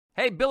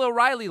Hey, Bill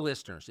O'Reilly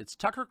listeners, it's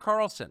Tucker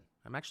Carlson.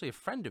 I'm actually a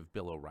friend of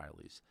Bill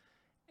O'Reilly's.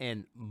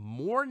 And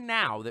more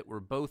now that we're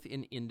both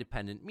in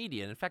independent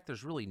media. And in fact,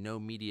 there's really no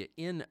media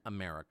in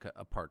America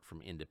apart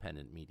from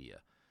independent media.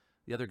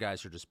 The other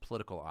guys are just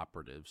political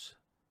operatives,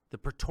 the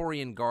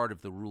Praetorian Guard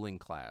of the ruling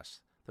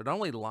class. They're not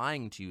only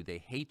lying to you, they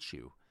hate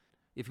you.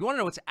 If you want to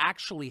know what's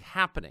actually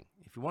happening,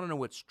 if you want to know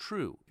what's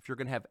true, if you're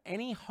going to have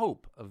any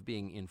hope of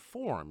being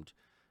informed,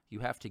 you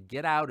have to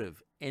get out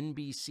of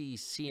NBC,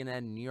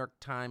 CNN, New York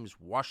Times,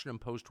 Washington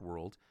Post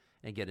world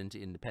and get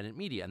into independent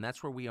media. And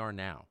that's where we are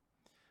now.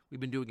 We've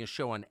been doing a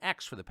show on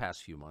X for the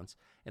past few months,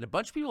 and a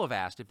bunch of people have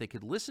asked if they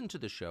could listen to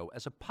the show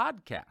as a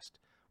podcast.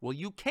 Well,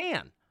 you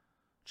can.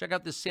 Check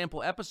out this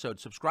sample episode.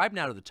 Subscribe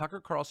now to the Tucker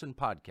Carlson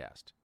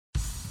podcast.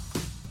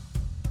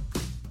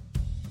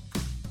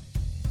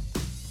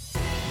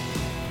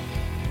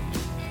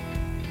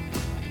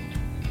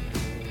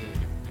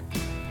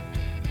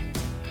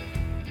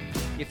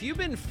 If you've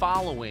been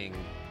following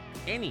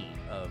any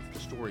of the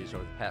stories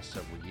over the past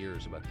several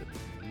years about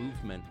the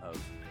movement of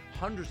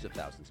hundreds of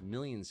thousands,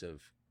 millions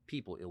of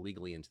people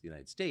illegally into the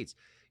United States,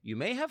 you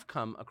may have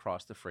come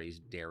across the phrase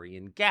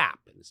Darien Gap,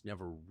 and it's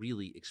never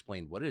really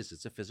explained what it is.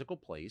 It's a physical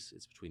place.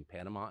 It's between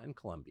Panama and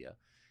Colombia,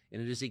 and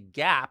it is a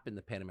gap in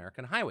the Pan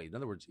American Highway. In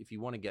other words, if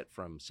you want to get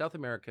from South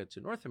America to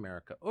North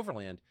America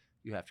overland,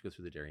 you have to go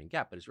through the Darien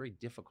Gap, but it's very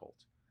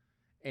difficult.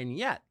 And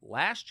yet,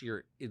 last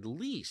year, at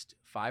least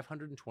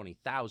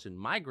 520,000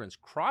 migrants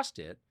crossed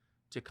it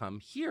to come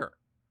here.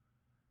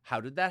 How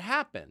did that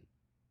happen?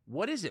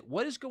 What is it?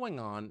 What is going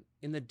on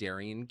in the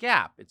Darien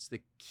Gap? It's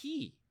the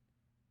key,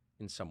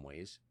 in some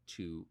ways,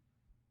 to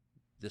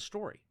this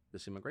story,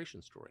 this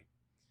immigration story.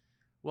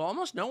 Well,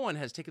 almost no one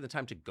has taken the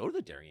time to go to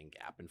the Darien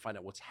Gap and find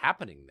out what's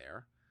happening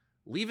there.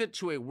 Leave it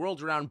to a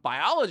world-renowned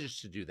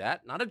biologist to do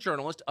that, not a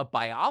journalist, a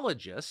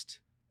biologist.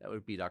 That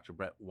would be Dr.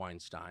 Bret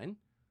Weinstein,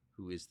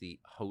 who is the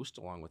host,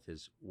 along with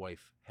his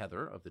wife,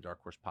 Heather, of the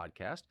Dark Horse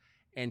podcast.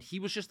 And he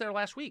was just there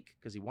last week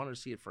because he wanted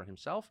to see it for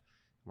himself.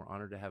 We're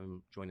honored to have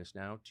him join us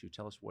now to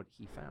tell us what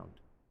he found.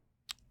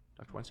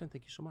 Dr. Weinstein,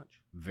 thank you so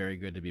much. Very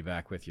good to be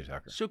back with you,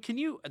 Tucker. So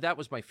that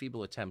was my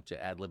feeble attempt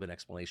to ad-lib an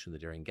explanation of the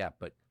Darien Gap,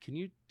 but can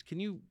you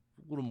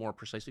a little more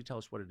precisely tell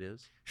us what it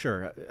is?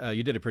 Sure.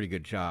 You did a pretty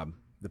good job.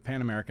 The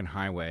Pan American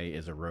Highway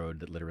is a road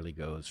that literally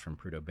goes from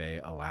Prudhoe Bay,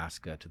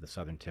 Alaska, to the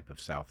southern tip of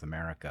South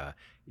America.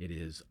 It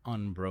is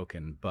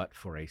unbroken, but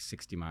for a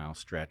 60-mile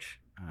stretch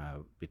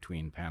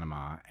between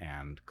Panama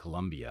and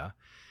Colombia.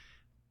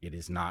 It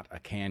is not a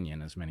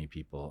canyon, as many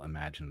people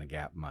imagine the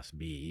gap must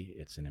be.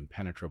 It's an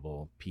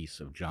impenetrable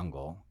piece of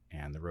jungle,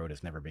 and the road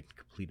has never been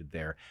completed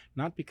there,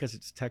 not because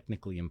it's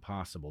technically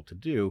impossible to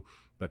do,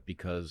 but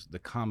because the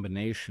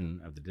combination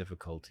of the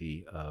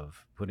difficulty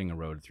of putting a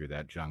road through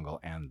that jungle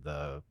and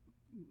the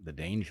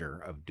danger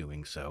of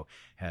doing so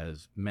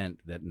has meant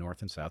that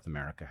North and South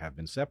America have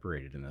been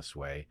separated in this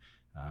way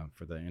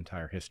for the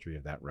entire history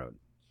of that road.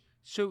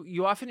 So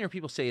you often hear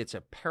people say it's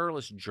a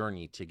perilous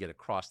journey to get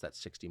across that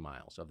 60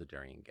 miles of the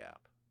Darien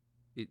Gap.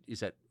 Is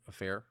that a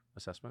fair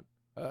assessment?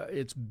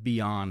 It's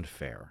beyond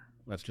fair.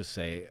 Let's just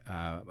say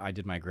I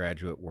did my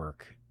graduate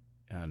work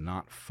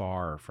not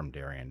far from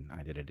Darien.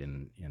 I did it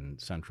in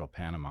central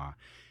Panama,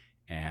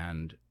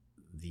 and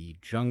the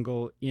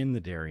jungle in the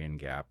Darien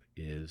Gap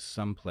is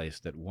someplace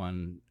that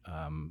one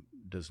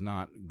does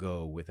not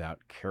go without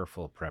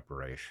careful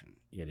preparation.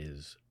 It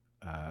is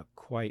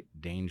quite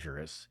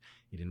dangerous.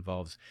 It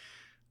involves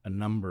a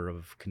number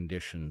of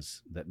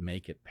conditions that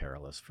make it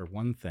perilous. For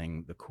one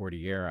thing, the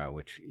Cordillera,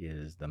 which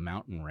is the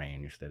mountain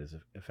range that is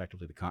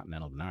effectively the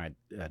continental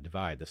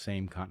divide, the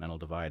same continental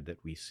divide that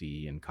we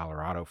see in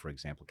Colorado, for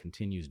example,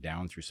 continues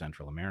down through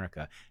Central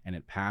America, and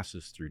it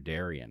passes through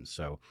Darien.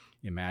 So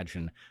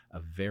imagine a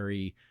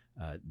very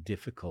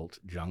difficult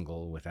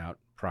jungle without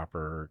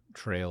proper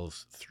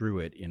trails through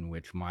it, in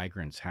which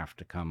migrants have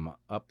to come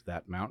up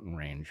that mountain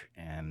range,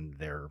 and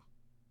they're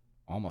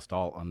almost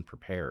all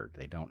unprepared.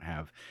 They don't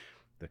have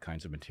the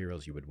kinds of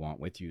materials you would want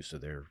with you, so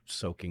they're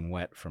soaking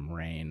wet from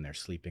rain, they're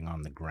sleeping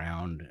on the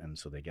ground, and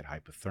so they get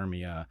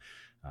hypothermia.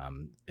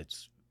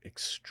 It's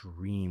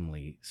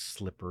extremely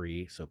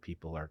slippery, so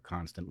people are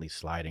constantly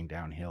sliding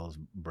down hills,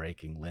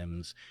 breaking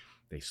limbs.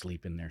 They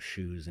sleep in their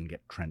shoes and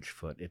get trench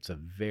foot. It's a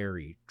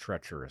very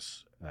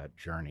treacherous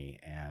journey,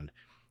 and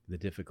the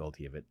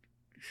difficulty of it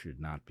should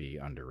not be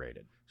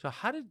underrated. So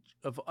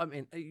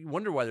you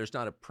wonder why there's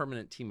not a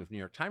permanent team of New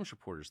York Times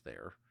reporters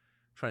there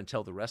trying to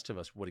tell the rest of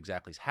us what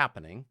exactly is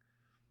happening.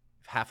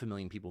 If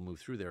 500,000 people move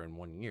through there in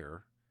 1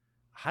 year,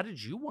 how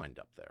did you wind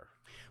up there?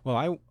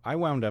 Well, I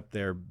wound up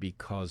there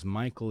because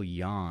Michael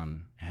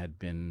Yon had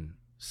been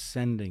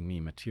sending me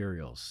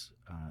materials,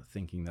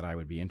 thinking that I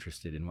would be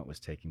interested in what was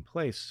taking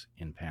place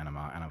in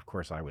Panama. And of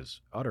course, I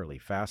was utterly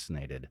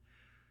fascinated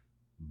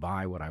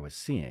by what I was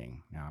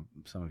seeing. Now,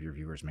 some of your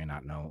viewers may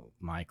not know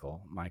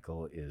Michael.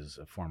 Michael is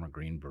a former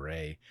Green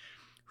Beret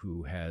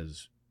who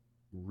has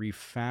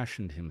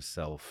refashioned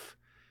himself.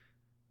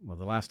 Well,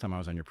 the last time I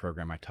was on your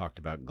program, I talked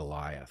about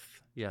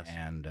Goliath. Yes.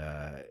 And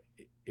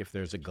if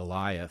there's a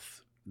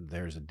Goliath,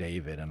 there's a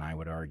David, and I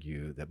would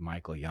argue that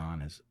Michael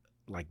Yon is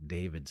like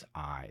David's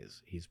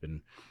eyes. He's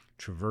been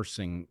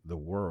traversing the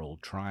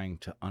world trying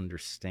to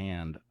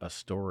understand a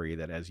story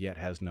that as yet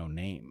has no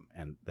name.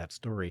 And that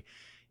story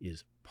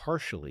is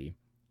partially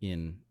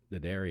in the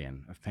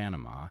Darien of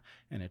Panama,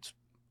 and it's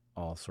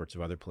all sorts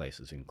of other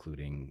places,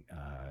 including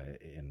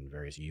in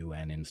various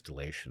UN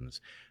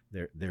installations.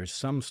 There's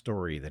some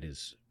story that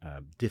is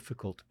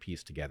difficult to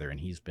piece together, and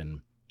he's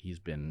been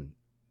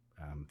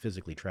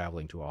physically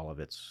traveling to all of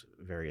its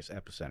various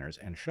epicenters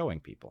and showing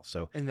people.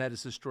 So, And that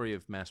is the story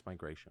of mass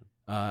migration.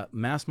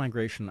 mass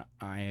migration,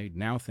 I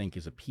now think,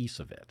 is a piece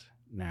of it.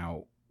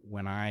 Now,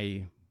 when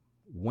I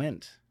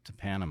went to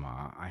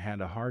Panama, I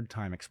had a hard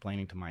time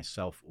explaining to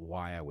myself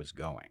why I was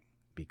going,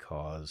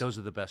 because Those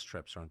are the best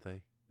trips, aren't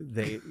they?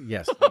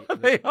 yes,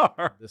 They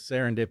are. the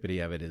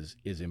serendipity of it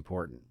is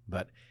important.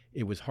 But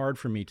it was hard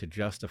for me to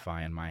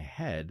justify in my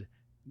head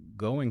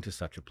going to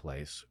such a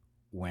place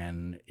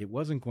when it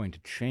wasn't going to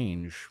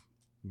change.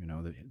 You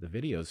know, the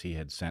videos he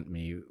had sent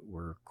me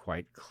were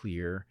quite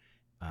clear.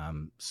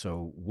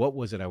 So what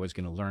was it I was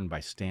going to learn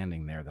by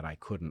standing there that I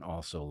couldn't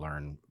also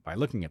learn by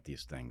looking at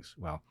these things?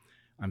 Well,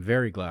 I'm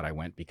very glad I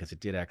went, because it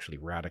did actually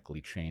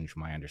radically change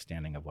my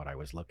understanding of what I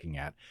was looking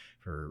at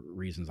for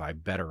reasons I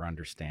better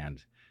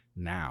understand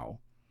now.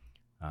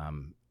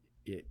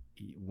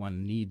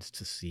 One needs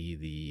to see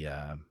the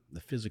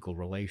physical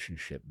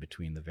relationship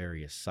between the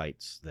various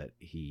sites that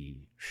he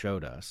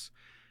showed us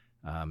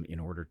in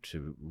order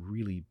to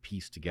really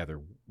piece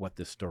together what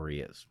this story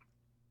is.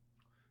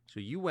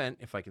 So you went,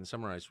 if I can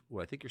summarize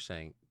what I think you're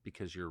saying,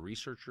 because you're a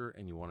researcher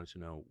and you wanted to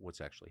know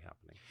what's actually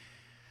happening.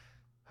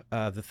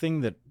 The thing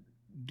that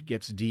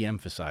gets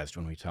de-emphasized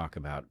when we talk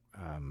about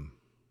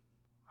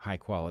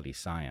high-quality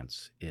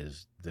science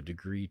is the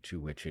degree to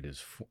which it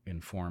is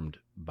informed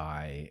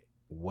by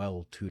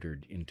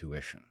well-tutored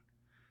intuition.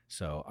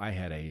 So I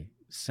had a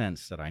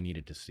sense that I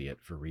needed to see it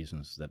for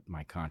reasons that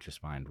my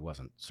conscious mind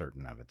wasn't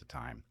certain of at the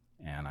time,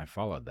 and I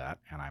followed that,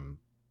 and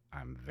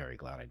I'm very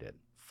glad I did.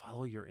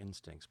 Follow your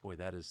instincts. Boy,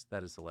 that is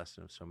the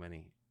lesson of so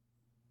many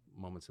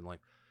moments in life.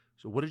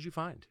 So what did you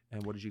find,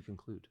 and what did you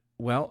conclude?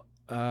 Well,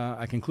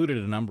 I concluded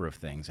a number of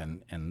things,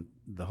 and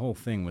the whole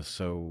thing was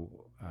so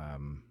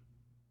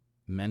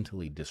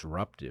mentally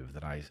disruptive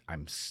that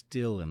I'm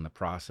still in the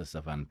process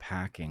of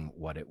unpacking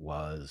what it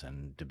was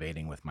and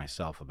debating with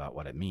myself about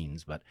what it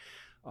means. But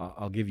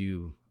I'll give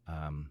you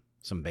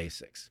some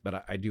basics.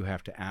 But I do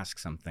have to ask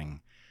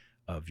something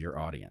of your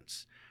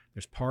audience.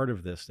 There's part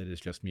of this that is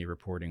just me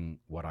reporting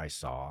what I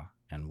saw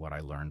and what I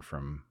learned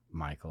from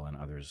Michael and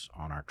others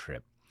on our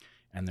trip.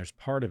 And there's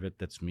part of it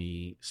that's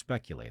me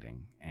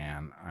speculating,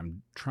 and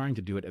I'm trying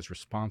to do it as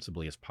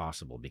responsibly as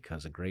possible,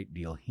 because a great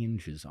deal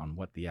hinges on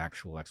what the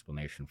actual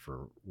explanation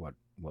for what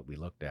we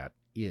looked at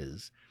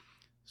is.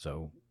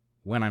 So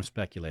when I'm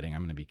speculating,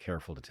 I'm going to be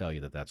careful to tell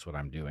you that that's what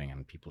I'm doing,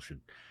 and people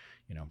should,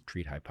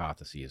 treat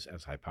hypotheses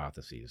as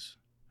hypotheses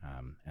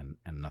and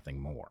nothing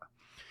more.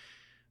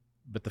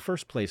 But the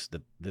first place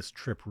that this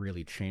trip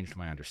really changed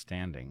my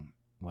understanding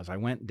was I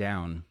went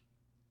down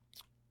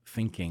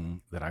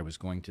thinking that I was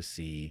going to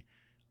see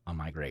a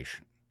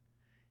migration,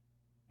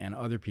 and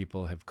other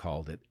people have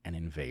called it an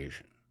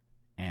invasion.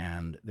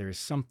 And there's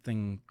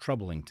something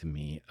troubling to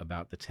me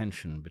about the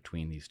tension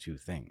between these two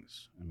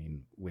things. I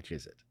mean, which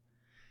is it?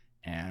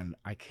 And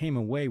I came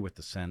away with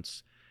the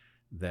sense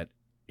that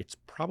it's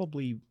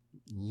probably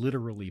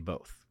literally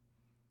both.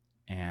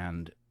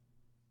 And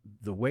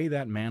the way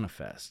that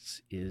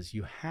manifests is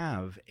you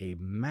have a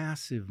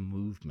massive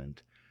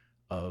movement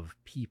of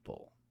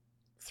people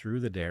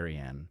through the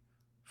Darien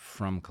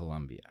from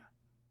Colombia.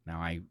 Now,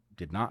 I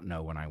did not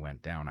know when I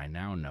went down. I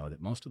now know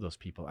that most of those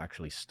people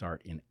actually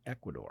start in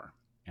Ecuador.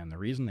 And the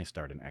reason they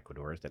start in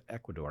Ecuador is that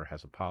Ecuador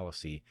has a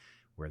policy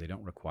where they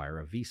don't require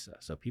a visa.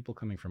 So people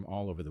coming from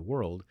all over the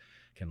world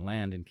can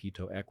land in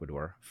Quito,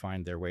 Ecuador,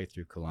 find their way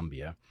through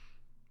Colombia,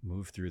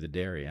 move through the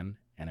Darien,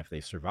 and if they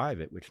survive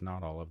it, which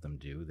not all of them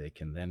do, they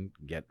can then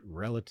get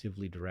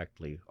relatively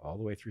directly all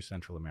the way through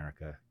Central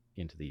America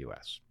into the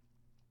U.S.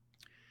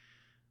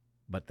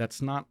 But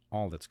that's not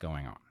all that's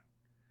going on.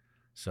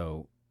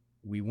 So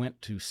we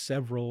went to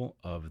several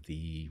of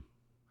the,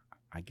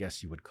 I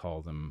guess you would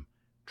call them,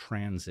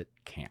 transit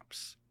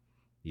camps.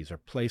 These are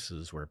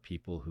places where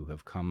people who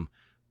have come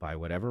by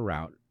whatever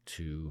route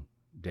to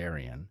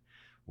Darien,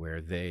 where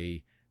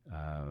they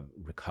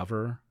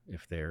recover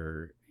if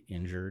they're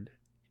injured,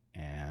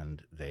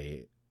 and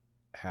they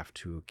have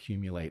to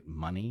accumulate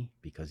money,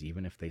 because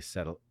even if they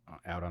set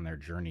out on their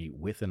journey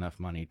with enough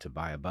money to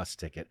buy a bus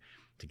ticket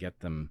to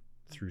get them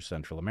through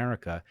Central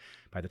America,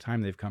 by the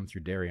time they've come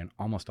through Darien,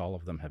 almost all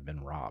of them have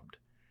been robbed.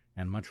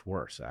 And much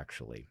worse,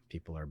 actually.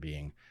 People are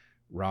being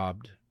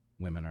robbed,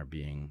 women are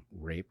being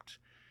raped,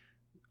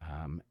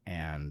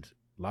 and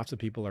lots of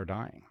people are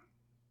dying.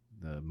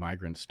 The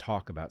migrants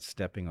talk about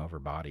stepping over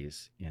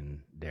bodies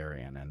in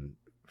Darien, and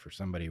for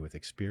somebody with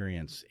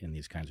experience in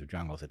these kinds of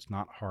jungles, it's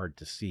not hard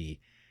to see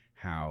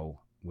how,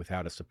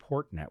 without a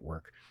support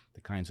network,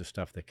 the kinds of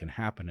stuff that can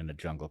happen in a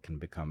jungle can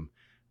become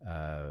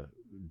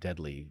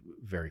deadly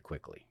very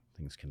quickly.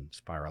 Things can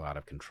spiral out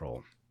of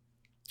control.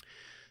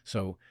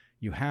 So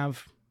you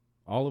have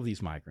all of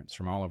these migrants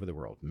from all over the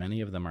world. Many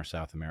of them are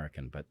South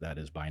American, but that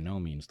is by no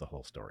means the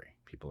whole story.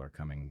 People are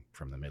coming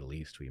from the Middle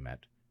East. We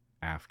met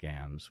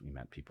Afghans. We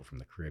met people from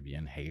the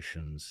Caribbean,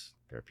 Haitians.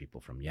 There are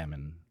people from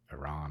Yemen,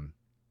 Iran.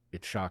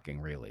 It's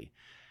shocking, really.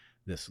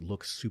 This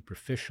looks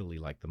superficially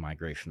like the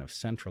migration of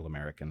Central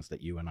Americans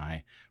that you and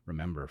I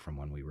remember from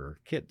when we were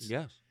kids.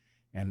 Yes.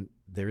 And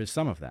there is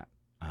some of that,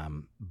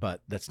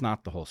 but that's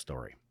not the whole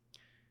story.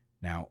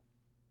 Now,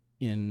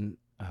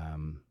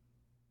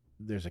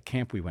 there's a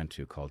camp we went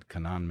to called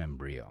Canaan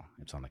Membrillo.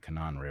 It's on the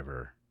Canaan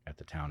River at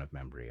the town of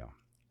Membrillo.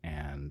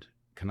 And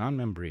Canaan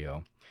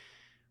Membrillo,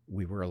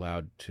 we were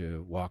allowed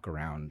to walk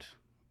around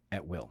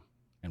at will,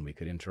 and we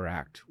could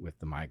interact with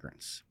the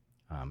migrants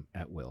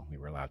at will. We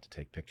were allowed to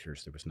take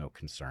pictures. There was no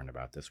concern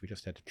about this. We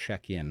just had to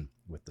check in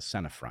with the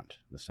Senafront.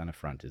 The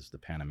Senafront is the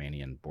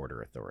Panamanian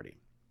Border Authority.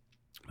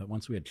 But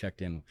once we had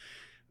checked in,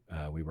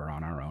 we were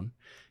on our own,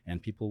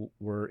 and people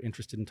were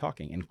interested in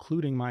talking,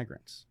 including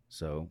migrants.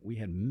 So we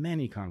had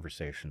many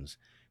conversations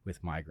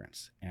with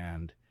migrants.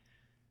 And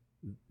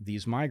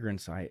these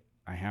migrants, I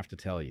have to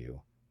tell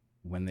you,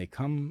 when they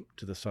come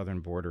to the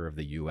southern border of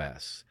the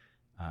U.S.,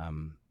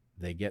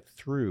 they get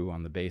through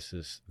on the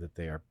basis that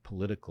they are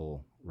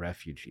political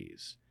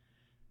refugees.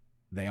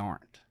 They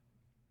aren't.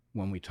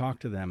 When we talk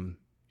to them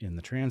in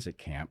the transit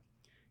camp,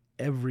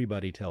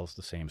 everybody tells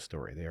the same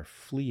story. They are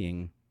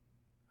fleeing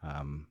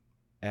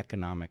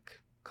economic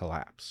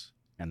collapse,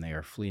 and they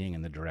are fleeing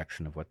in the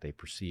direction of what they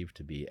perceive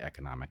to be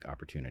economic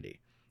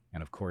opportunity.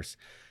 And of course,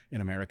 in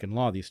American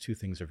law, these two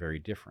things are very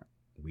different.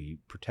 We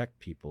protect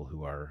people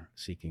who are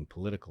seeking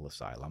political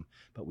asylum,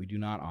 but we do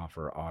not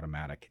offer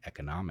automatic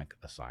economic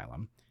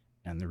asylum.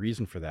 And the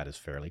reason for that is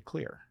fairly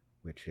clear,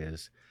 which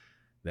is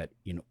that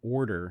in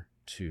order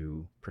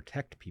to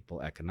protect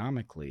people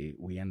economically,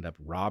 we end up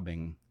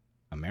robbing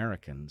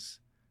Americans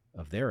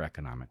of their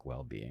economic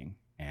well-being,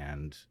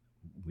 and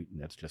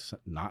that's just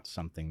not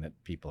something that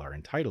people are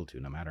entitled to.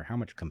 No matter how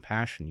much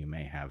compassion you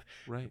may have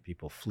for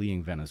people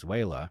fleeing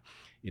Venezuela,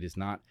 it is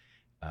not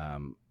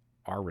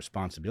our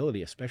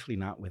responsibility, especially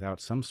not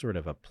without some sort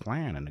of a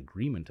plan, an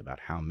agreement about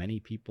how many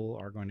people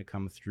are going to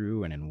come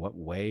through and in what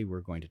way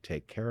we're going to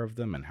take care of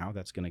them and how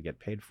that's going to get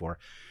paid for.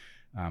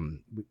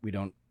 We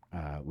don't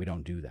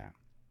do that.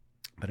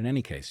 But in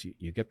any case,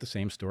 you get the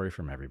same story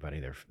from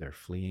everybody. They're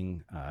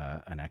fleeing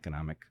an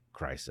economic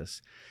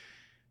crisis,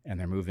 and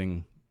they're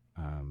moving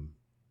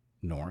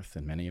north,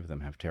 and many of them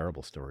have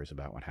terrible stories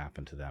about what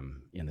happened to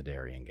them in the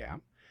Darien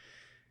Gap.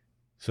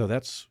 So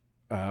that's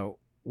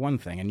one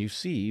thing. And you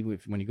see,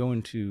 when you go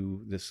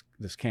into this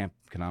camp,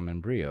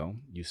 Canaan Membrillo,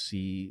 you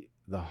see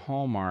the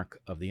hallmark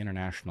of the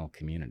international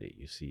community.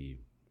 You see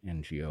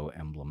NGO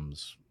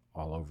emblems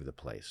all over the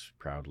place,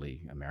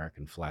 proudly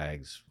American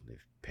flags.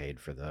 They've paid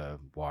for the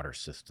water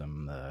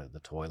system, the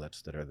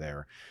toilets that are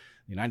there.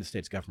 The United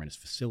States government is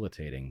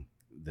facilitating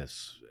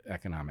this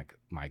economic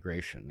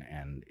migration,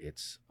 and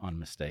it's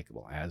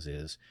unmistakable, as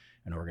is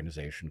an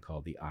organization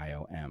called the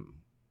IOM,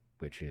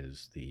 which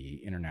is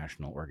the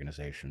International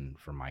Organization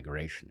for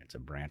Migration. It's a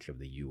branch of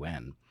the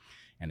UN.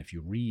 And if you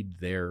read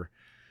their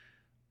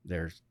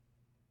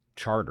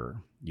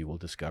charter, you will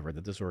discover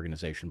that this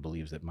organization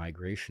believes that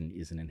migration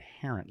is an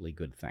inherently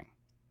good thing,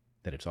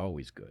 that it's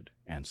always good.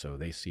 And so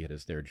they see it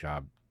as their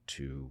job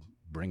to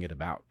bring it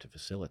about, to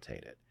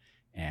facilitate it.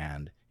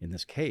 And in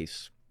this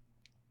case,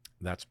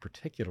 that's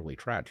particularly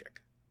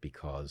tragic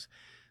because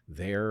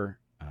their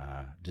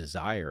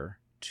desire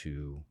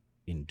to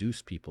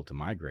induce people to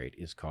migrate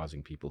is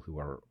causing people who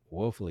are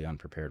woefully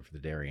unprepared for the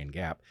Darien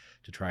Gap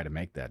to try to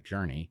make that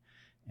journey.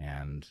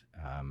 And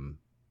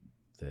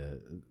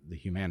the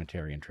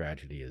humanitarian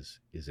tragedy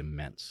is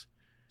immense.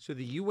 So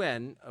the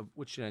UN, of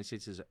which the United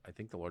States is, I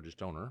think, the largest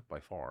donor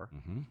by far,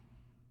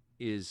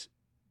 is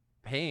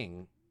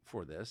paying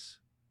for this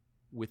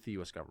with the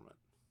U.S. government.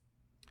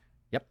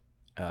 Yep.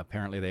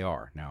 Apparently they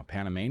are. Now,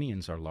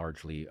 Panamanians are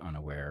largely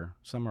unaware.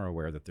 Some are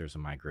aware that there's a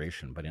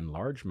migration, but in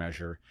large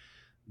measure,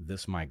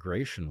 this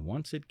migration,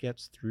 once it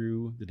gets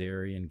through the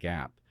Darien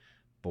Gap,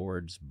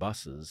 boards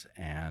buses,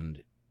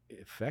 and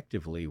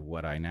effectively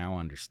what I now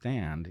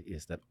understand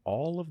is that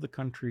all of the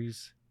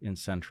countries in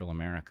Central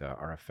America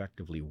are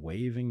effectively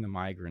waving the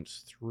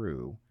migrants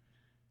through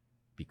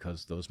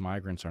because those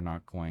migrants are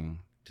not going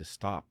to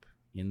stop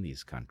in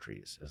these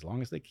countries. As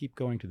long as they keep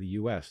going to the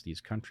U.S.,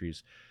 these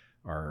countries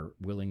are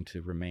willing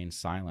to remain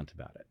silent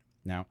about it.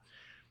 Now,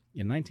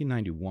 in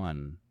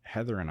 1991,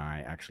 Heather and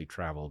I actually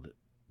traveled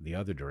the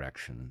other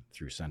direction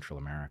through Central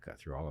America,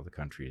 through all of the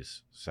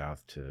countries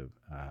south to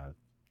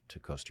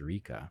Costa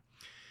Rica.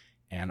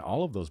 And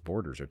all of those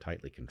borders are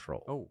tightly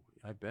controlled. Oh,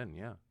 I've been,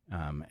 yeah.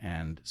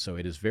 And so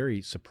it is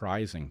very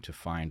surprising to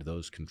find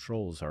those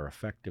controls are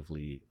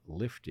effectively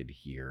lifted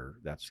here.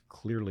 That's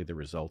clearly the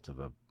result of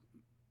a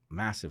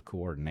massive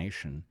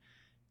coordination.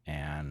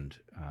 And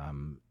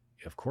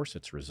of course,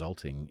 it's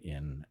resulting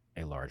in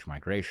a large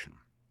migration.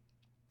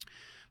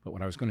 But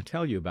what I was going to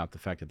tell you about the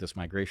fact that this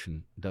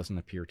migration doesn't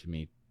appear to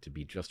me to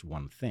be just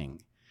one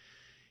thing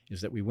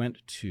is that we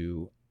went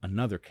to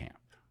another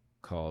camp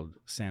called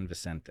San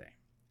Vicente.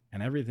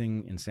 And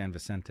everything in San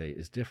Vicente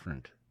is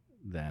different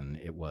than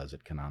it was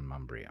at Canaan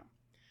Mambrio.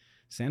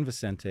 San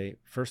Vicente,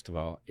 first of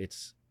all,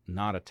 it's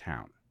not a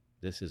town.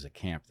 This is a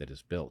camp that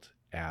is built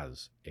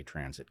as a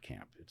transit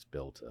camp. It's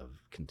built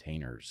of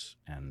containers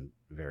and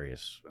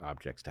various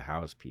objects to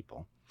house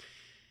people.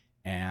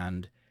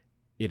 And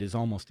it is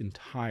almost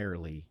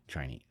entirely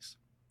Chinese.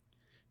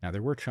 Now,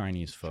 there were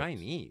Chinese folks.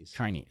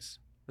 Chinese.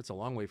 That's a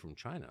long way from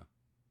China.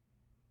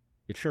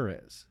 It sure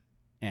is.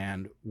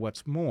 And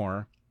what's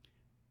more,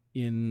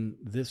 in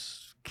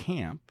this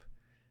camp,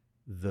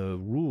 the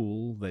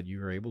rule that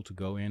you're able to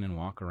go in and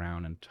walk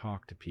around and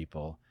talk to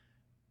people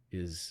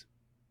is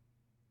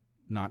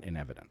not in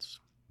evidence.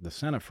 The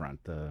Senafront,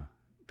 the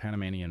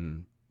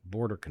Panamanian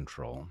Border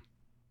Control,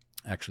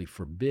 actually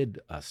forbid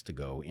us to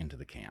go into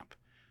the camp.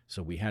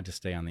 So we had to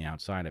stay on the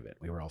outside of it.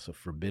 We were also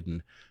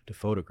forbidden to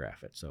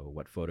photograph it. So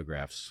what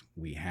photographs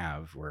we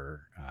have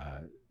were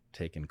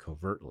taken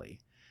covertly.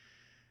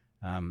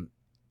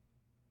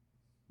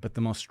 But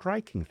the most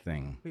striking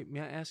thing... Wait,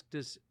 may I ask,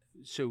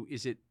 so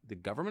is it the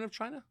government of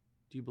China,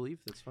 do you believe,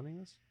 that's funding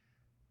this?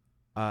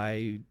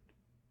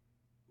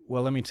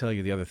 Well, let me tell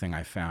you the other thing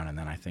I found, and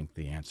then I think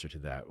the answer to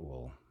that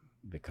will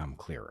become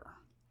clearer.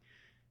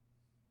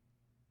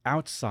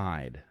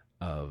 Outside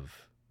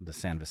of the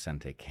San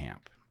Vicente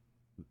camp,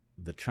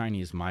 the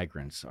Chinese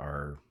migrants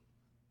are,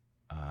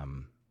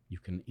 you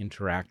can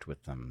interact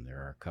with them. There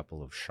are a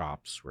couple of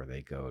shops where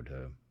they go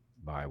to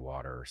buy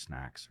water or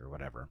snacks or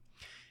whatever.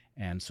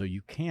 And so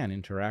you can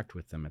interact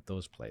with them at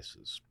those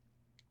places.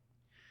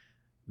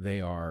 They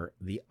are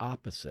the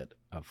opposite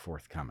of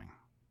forthcoming.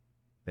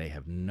 They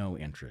have no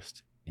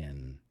interest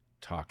in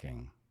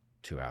talking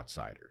to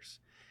outsiders.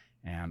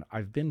 And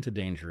I've been to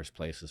dangerous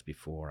places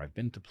before. I've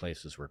been to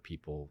places where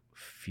people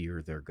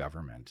fear their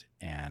government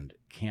and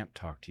can't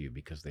talk to you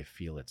because they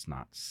feel it's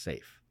not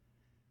safe.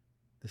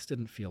 This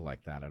didn't feel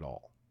like that at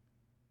all.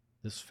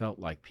 This felt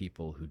like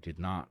people who did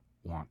not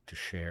want to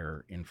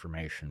share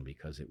information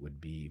because it would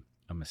be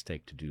a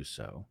mistake to do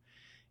so.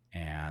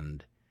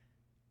 And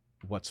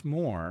what's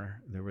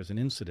more, there was an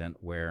incident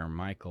where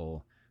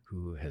Michael,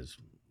 who has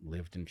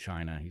lived in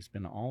China, he's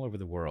been all over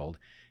the world,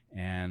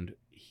 and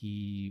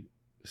he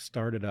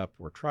started up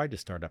or tried to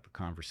start up a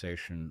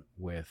conversation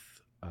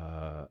with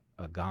a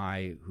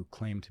guy who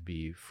claimed to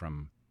be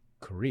from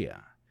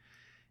Korea.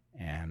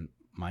 And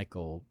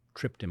Michael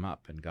tripped him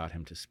up and got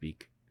him to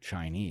speak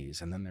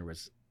Chinese. And then there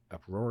was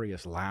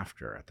uproarious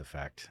laughter at the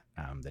fact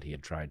that he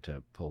had tried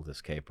to pull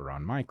this caper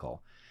on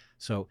Michael.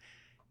 So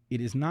it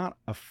is not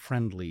a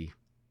friendly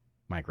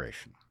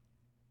migration.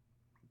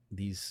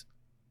 These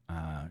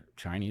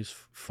Chinese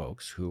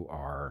folks who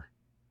are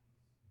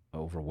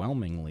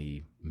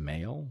overwhelmingly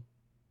male,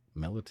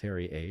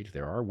 military age,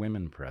 there are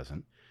women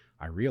present.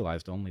 I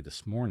realized only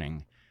this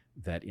morning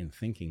that in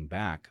thinking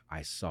back,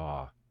 I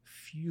saw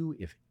few,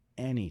 if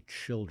any,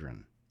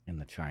 children in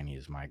the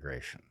Chinese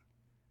migration.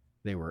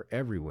 They were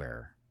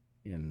everywhere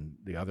in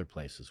the other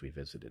places we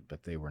visited,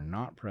 but they were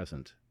not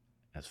present,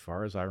 as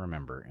far as I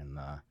remember, in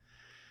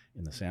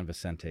the San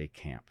Vicente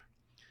camp.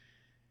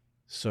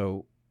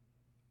 So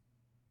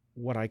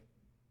what I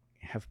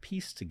have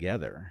pieced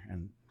together,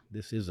 and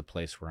this is a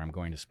place where I'm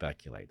going to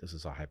speculate. This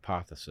is a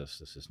hypothesis.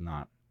 This is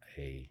not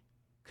a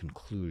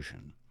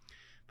conclusion.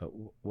 But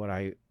what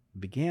I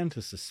began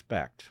to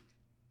suspect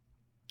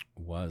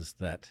was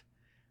that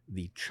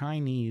the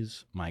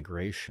Chinese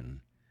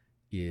migration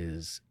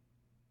is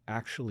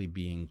actually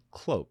being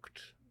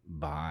cloaked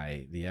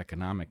by the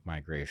economic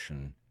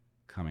migration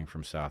coming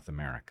from South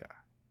America.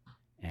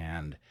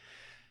 And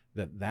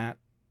that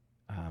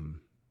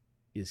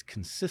is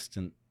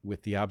consistent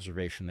with the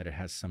observation that it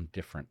has some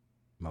different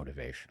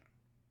motivation.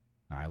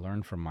 Now, I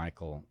learned from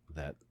Michael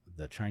that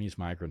the Chinese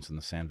migrants in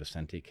the San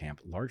Vicente camp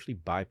largely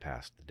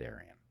bypassed the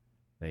Darien.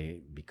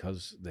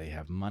 Because they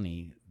have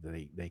money,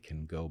 they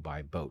can go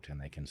by boat and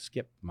they can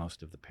skip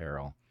most of the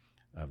peril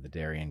of the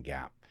Darien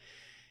Gap.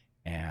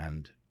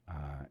 And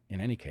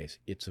in any case,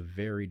 it's a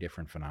very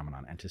different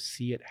phenomenon. And to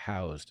see it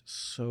housed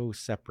so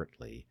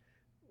separately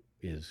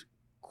is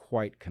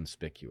quite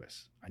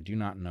conspicuous. I do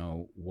not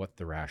know what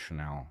the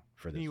rationale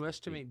for this is. Can you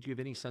estimate, do you have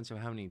any sense of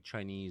how many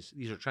Chinese,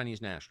 these are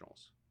Chinese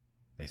nationals?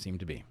 They seem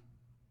to be.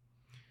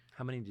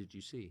 How many did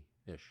you see,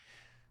 ish?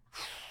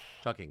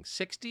 Talking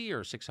 60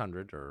 or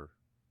 600 or?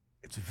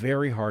 It's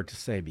very hard to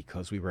say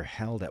because we were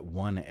held at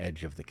one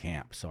edge of the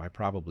camp. So I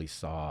probably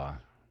saw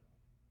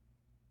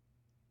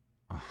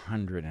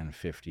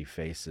 150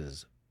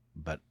 faces,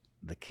 but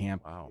the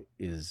camp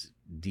is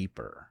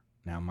deeper.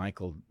 Now,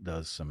 Michael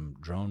does some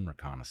drone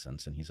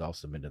reconnaissance, and he's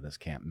also been to this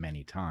camp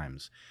many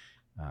times.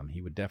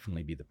 He would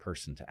definitely be the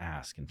person to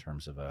ask in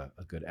terms of a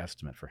good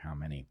estimate for how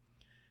many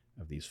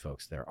of these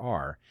folks there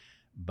are.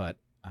 But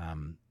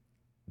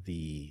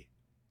the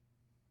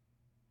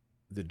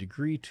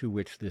degree to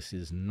which this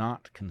is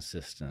not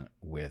consistent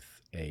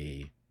with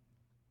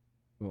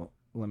well,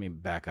 let me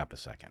back up a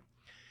second.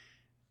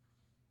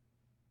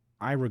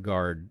 I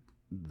regard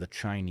the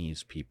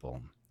Chinese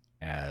people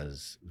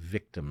as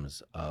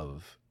victims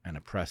of an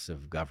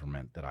oppressive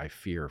government that I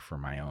fear for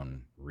my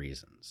own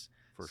reasons.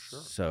 For sure.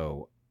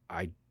 So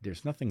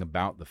there's nothing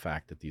about the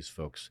fact that these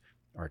folks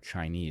are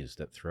Chinese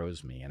that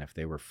throws me. And if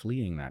they were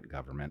fleeing that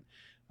government,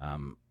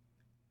 I'm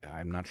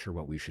not sure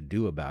what we should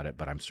do about it,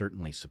 but I'm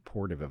certainly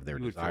supportive of their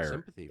You would feel desire.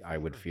 sympathy for I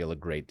would sure. feel a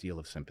great deal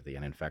of sympathy.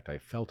 And in fact, I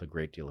felt a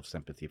great deal of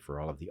sympathy for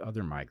all of the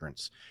other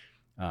migrants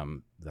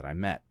that I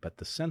met. But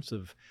the sense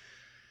of,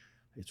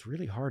 it's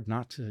really hard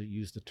not to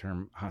use the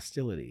term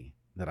hostility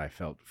that I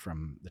felt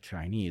from the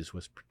Chinese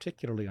was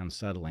particularly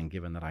unsettling,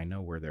 given that I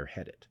know where they're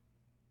headed,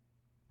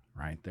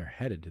 right? They're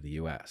headed to the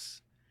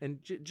U.S. And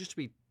just to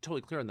be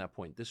totally clear on that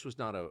point, this was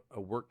not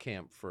a work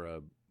camp for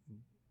a,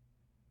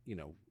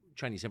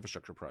 Chinese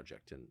infrastructure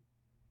project. And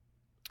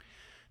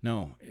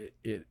No,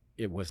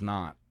 it was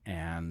not.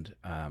 And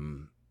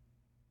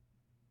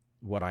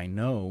what I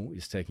know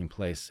is taking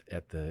place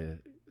at the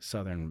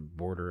southern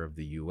border of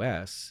the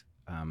U.S.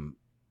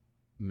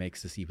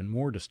 Makes this even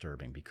more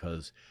disturbing,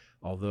 because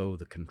although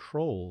the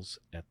controls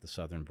at the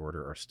southern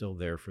border are still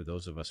there for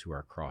those of us who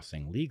are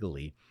crossing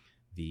legally,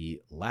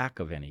 the lack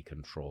of any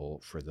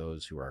control for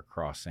those who are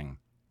crossing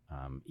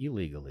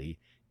illegally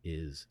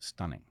is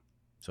stunning.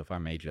 So if I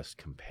may just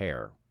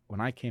compare,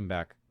 when I came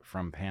back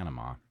from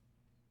Panama,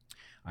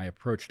 I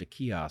approached a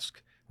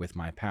kiosk with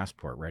my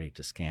passport ready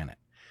to scan it.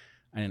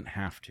 I didn't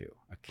have to.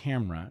 A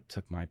camera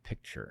took my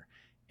picture.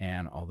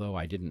 And although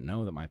I didn't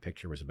know that my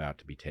picture was about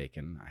to be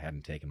taken, I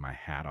hadn't taken my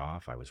hat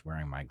off, I was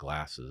wearing my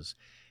glasses,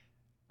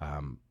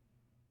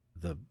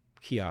 the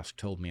kiosk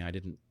told me I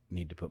didn't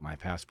need to put my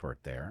passport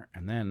there.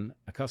 And then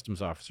a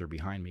customs officer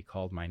behind me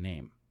called my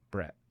name,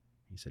 Bret.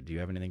 He said, "Do you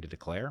have anything to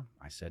declare?"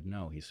 I said,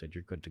 "No." He said,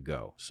 "You're good to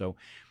go." So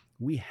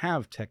we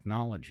have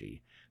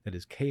technology that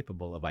is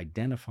capable of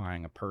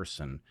identifying a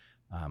person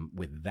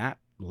with that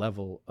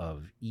level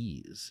of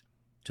ease,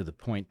 to the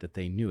point that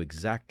they knew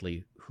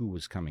exactly who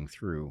was coming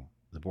through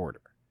the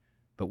border.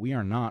 But we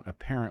are not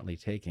apparently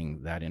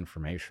taking that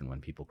information when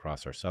people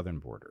cross our southern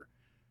border.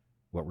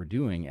 What we're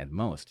doing at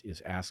most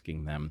is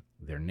asking them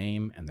their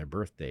name and their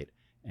birth date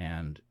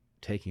and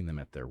taking them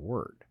at their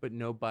word. but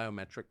no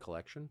biometric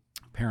collection.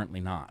 Apparently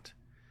not,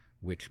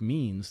 which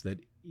means that,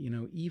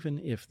 even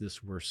if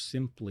this were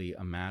simply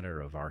a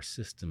matter of our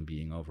system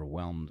being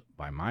overwhelmed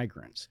by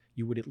migrants,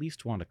 you would at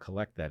least want to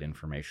collect that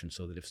information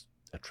so that if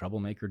a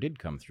troublemaker did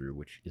come through,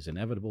 which is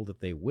inevitable that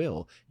they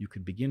will, you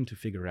could begin to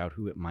figure out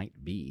who it might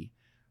be,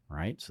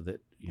 right? So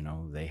that,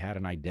 they had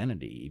an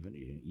identity,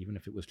 even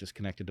if it was just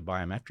connected to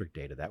biometric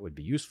data, that would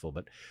be useful,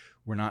 but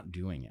we're not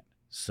doing it.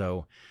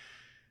 So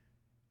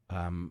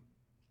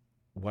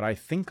what I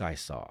think I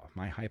saw,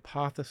 my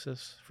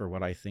hypothesis for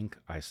what I think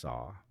I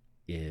saw,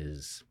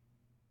 is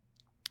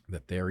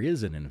that there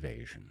is an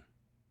invasion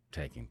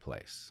taking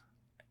place.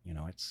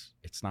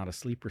 It's not a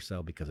sleeper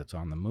cell because it's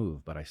on the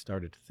move, but I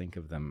started to think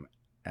of them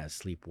as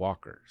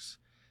sleepwalkers.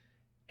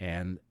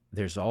 And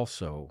there's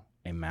also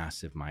a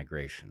massive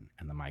migration,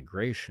 and the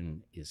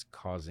migration is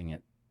causing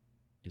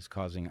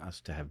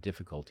us to have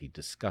difficulty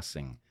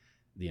discussing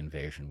the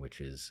invasion,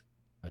 which is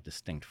a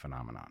distinct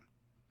phenomenon.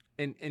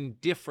 And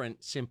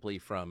different simply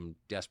from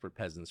desperate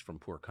peasants from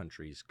poor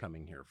countries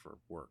coming here for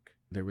work.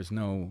 There was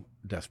no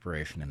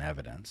desperation in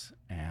evidence,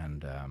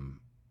 and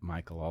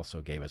Michael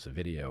also gave us a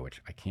video,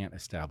 which I can't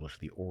establish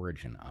the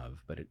origin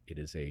of, but it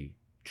is a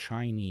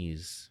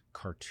Chinese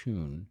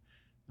cartoon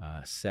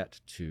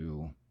set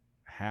to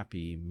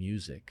happy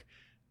music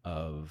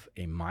of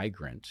a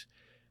migrant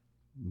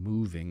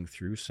moving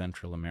through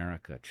Central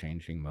America,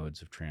 changing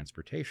modes of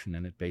transportation,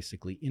 and it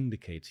basically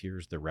indicates,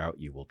 here's the route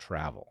you will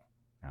travel.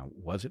 Now,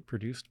 was it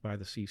produced by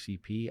the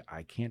CCP?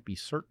 I can't be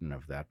certain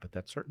of that, but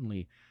that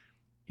certainly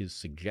is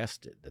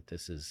suggested that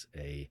this is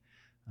a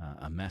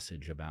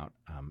message about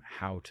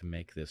how to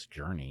make this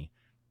journey.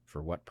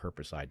 For what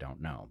purpose, I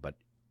don't know. But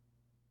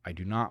I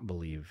do not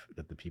believe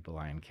that the people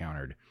I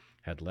encountered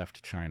had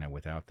left China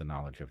without the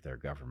knowledge of their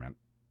government.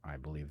 I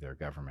believe their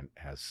government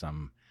has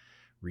some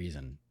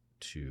reason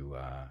to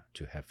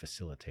have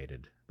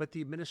facilitated. But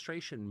the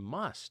administration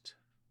must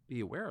be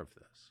aware of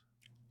this.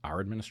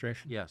 Our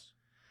administration? Yes.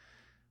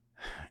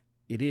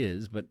 It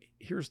is, but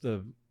here's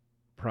the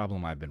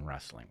problem I've been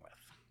wrestling with.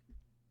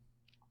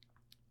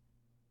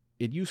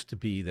 It used to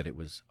be that it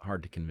was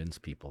hard to convince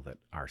people that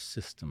our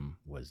system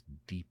was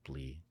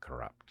deeply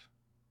corrupt.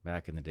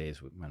 Back in the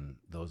days when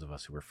those of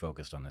us who were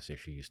focused on this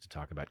issue used to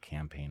talk about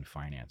campaign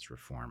finance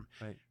reform,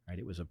 right?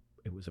 It was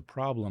a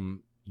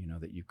problem,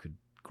 that you could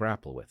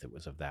grapple with. It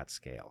was of that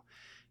scale.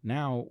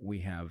 Now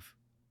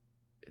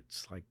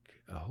it's like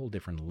a whole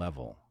different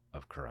level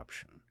of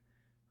corruption,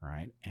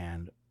 right?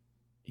 And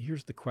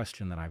here's the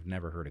question that I've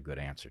never heard a good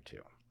answer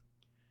to.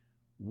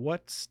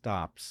 What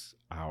stops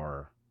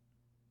our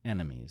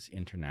enemies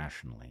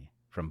internationally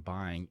from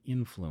buying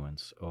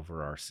influence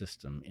over our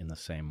system in the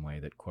same way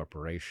that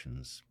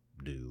corporations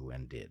do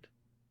and did?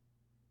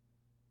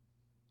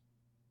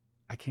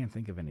 I can't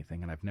think of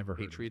anything, and I've never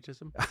heard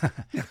patriotism.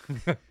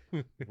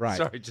 Right.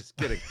 Sorry, just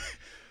kidding.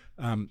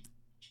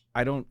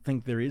 I don't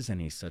think there is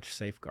any such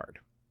safeguard.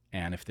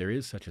 And if there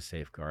is such a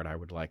safeguard, I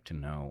would like to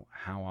know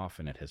how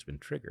often it has been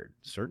triggered.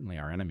 Certainly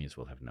our enemies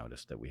will have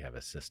noticed that we have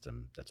a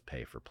system that's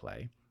pay for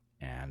play.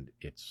 And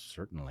it's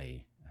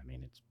certainly,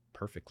 it's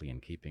perfectly in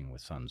keeping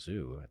with Sun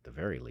Tzu, at the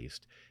very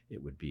least,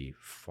 it would be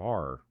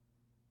far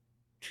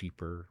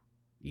cheaper,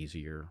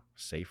 easier,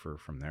 safer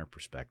from their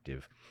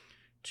perspective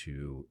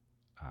to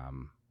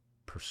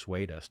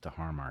persuade us to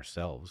harm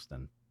ourselves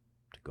than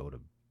to go to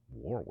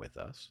war with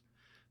us.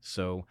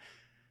 So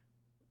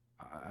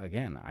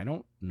again, I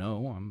don't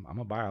know. I'm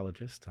a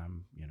biologist.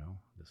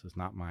 This is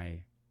not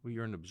my. Well,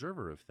 you're an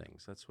observer of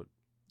things. That's what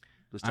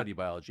the study of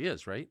biology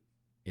is, right?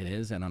 It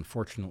is, and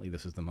unfortunately,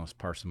 this is the most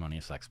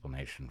parsimonious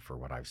explanation for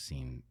what I've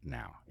seen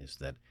now, is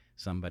that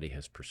somebody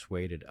has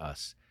persuaded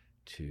us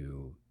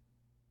to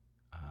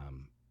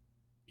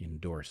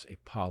endorse a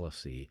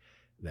policy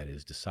that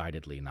is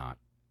decidedly not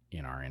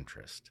in our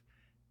interest.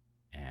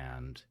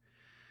 And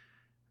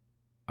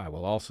I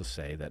will also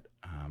say that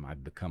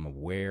I've become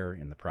aware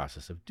in the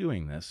process of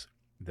doing this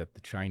that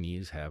the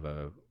Chinese have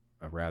a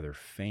rather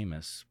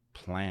famous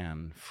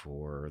plan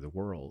for the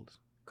world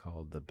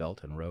called the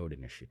Belt and Road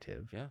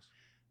Initiative. Yes.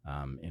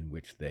 In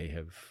which they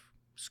have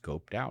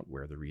scoped out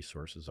where the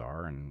resources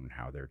are and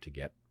how they're to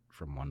get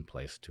from one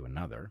place to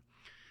another.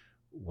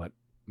 What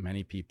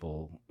many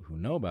people who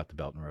know about the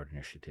Belt and Road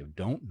Initiative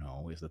don't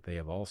know is that they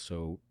have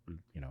also,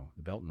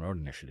 the Belt and Road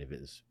Initiative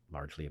is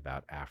largely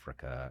about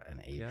Africa and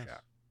Asia. Yes.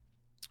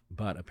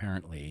 But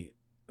apparently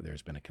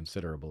there's been a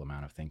considerable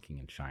amount of thinking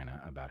in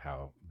China about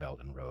how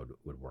Belt and Road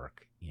would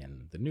work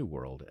in the New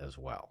World as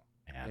well.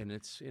 And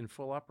it's in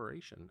full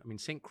operation. I mean,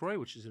 St. Croix,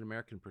 which is an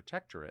American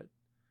protectorate,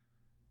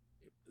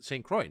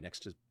 St. Croix,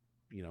 next to,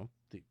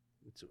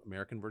 it's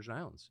American Virgin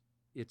Islands.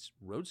 Its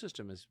road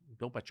system is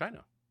built by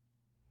China.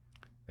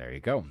 There you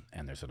go.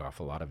 And there's an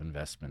awful lot of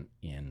investment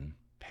in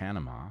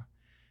Panama,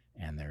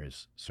 and there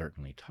is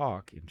certainly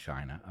talk in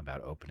China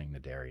about opening the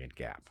Darien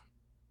Gap.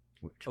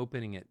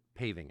 Opening it,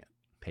 paving it.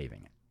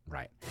 Paving it,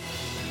 right.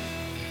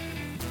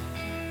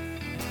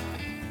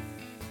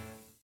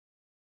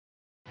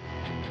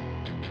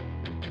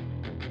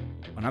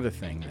 Another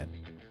thing that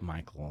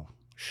Michael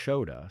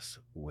showed us,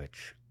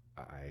 which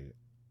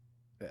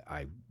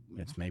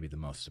it's maybe the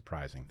most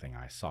surprising thing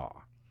I saw,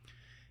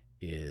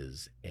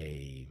 is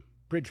a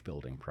bridge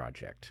building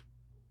project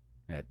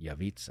at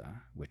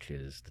Yavitsa, which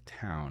is the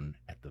town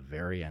at the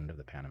very end of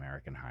the Pan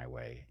American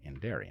Highway in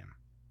Darien.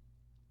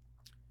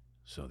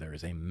 So there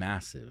is a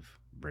massive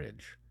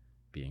bridge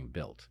being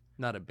built.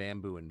 Not a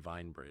bamboo and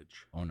vine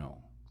bridge. Oh no,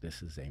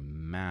 this is a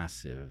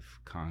massive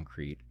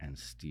concrete and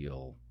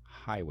steel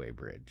highway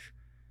bridge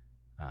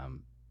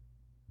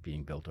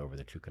being built over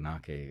the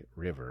Chuquenake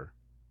River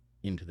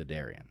into the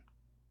Darien.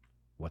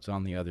 What's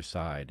on the other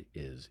side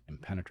is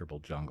impenetrable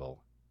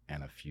jungle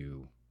and a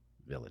few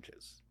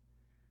villages.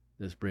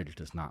 This bridge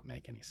does not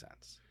make any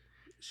sense.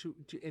 So,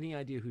 any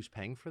idea who's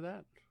paying for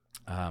that?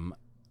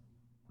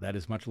 That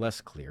is much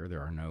less clear.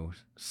 There are no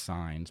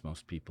signs.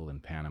 Most people in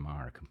Panama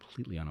are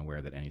completely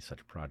unaware that any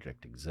such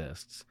project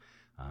exists.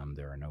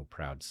 There are no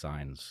proud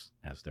signs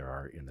as there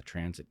are in the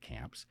transit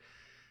camps.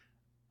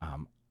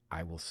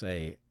 I will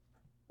say,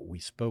 we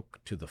spoke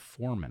to the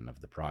foreman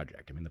of the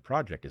project. I mean, the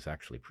project is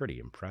actually pretty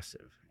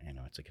impressive.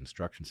 It's a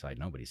construction site.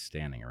 Nobody's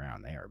standing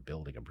around. They are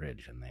building a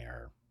bridge, and they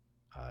are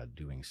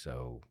doing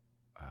so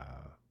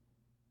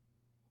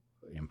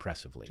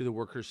impressively. Do the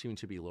workers seem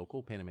to be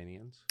local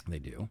Panamanians? They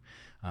do.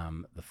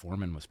 The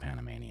foreman was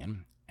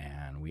Panamanian,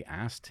 and we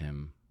asked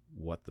him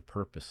what the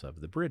purpose of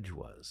the bridge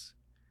was.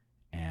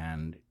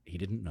 And he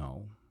didn't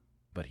know,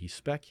 but he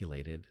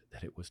speculated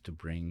that it was to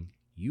bring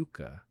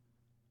yucca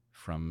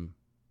from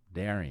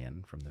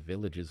Darien, from the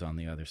villages on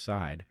the other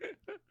side,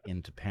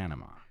 into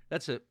Panama.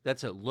 That's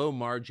a low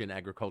margin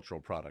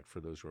agricultural product for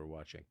those who are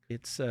watching.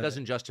 It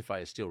doesn't justify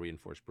a steel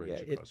reinforced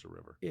bridge across a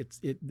river.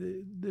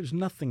 There's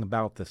nothing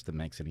about this that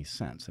makes any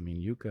sense. I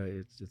mean,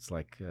 yucca, it's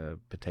like a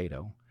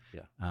potato.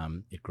 Yeah.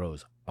 It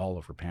grows all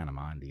over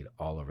Panama, indeed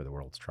all over the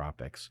world's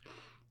tropics.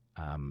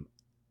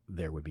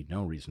 There would be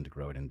no reason to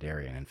grow it in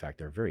Darien. In fact,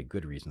 there are very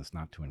good reasons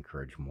not to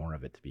encourage more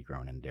of it to be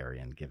grown in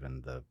Darien,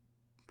 given the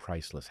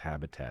priceless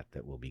habitat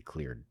that will be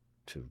cleared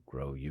to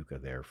grow yucca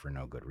there for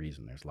no good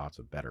reason. There's lots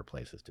of better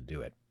places to do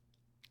it.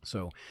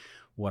 So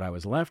what I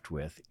was left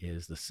with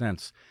is the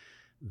sense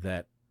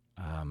that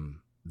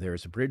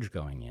there's a bridge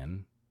going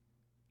in,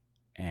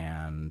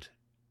 and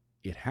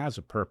it has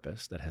a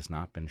purpose that has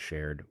not been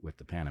shared with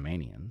the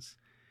Panamanians.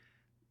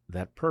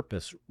 That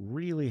purpose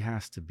really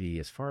has to be,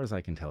 as far as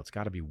I can tell, it's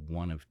got to be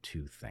one of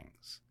two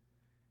things.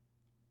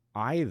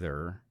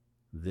 Either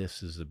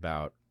this is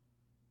about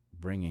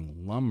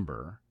bringing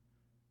lumber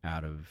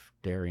out of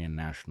Darien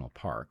National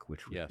Park,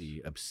 which would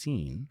be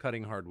obscene.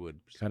 Cutting hardwood.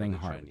 Cutting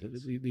hardwood.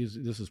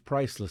 This is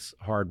priceless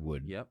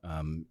hardwood. Yep.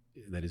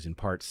 That is in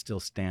part still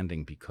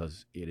standing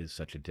because it is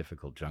such a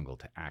difficult jungle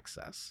to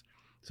access.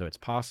 So it's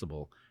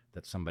possible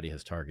that somebody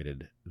has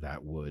targeted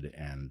that wood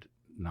and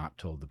not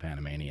told the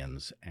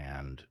Panamanians,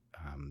 and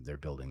they're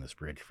building this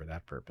bridge for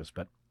that purpose.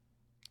 But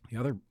the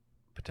other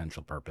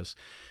potential purpose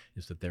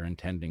is that they're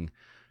intending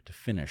to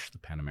finish the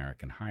Pan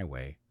American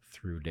Highway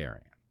through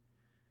Darien,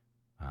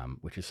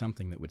 which is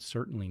something that would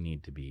certainly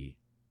need to be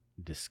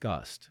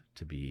discussed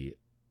to be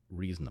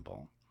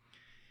reasonable.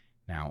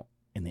 Now,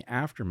 in the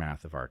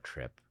aftermath of our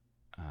trip,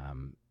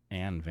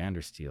 Anne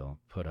Vandersteel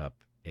put up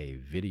a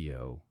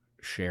video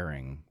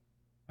sharing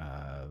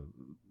uh,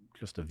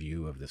 just a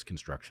view of this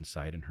construction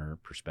site and her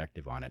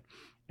perspective on it.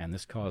 And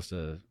this caused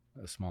a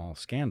small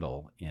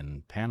scandal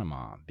in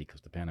Panama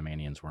because the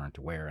Panamanians weren't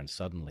aware, and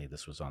suddenly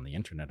this was on the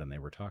internet, and they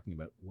were talking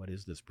about what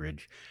is this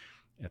bridge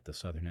at the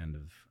southern end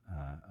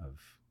of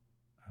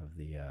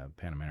the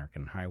Pan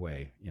American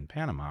Highway in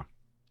Panama.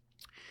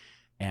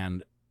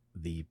 And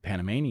the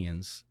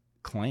Panamanians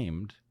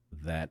claimed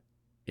that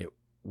it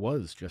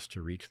was just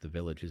to reach the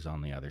villages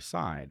on the other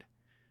side.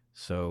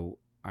 So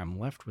I'm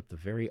left with the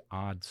very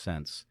odd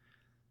sense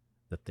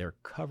that their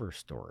cover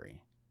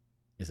story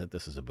is that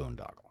this is a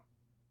boondoggle,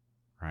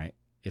 right?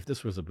 If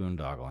this was a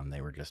boondoggle and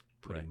they were just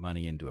putting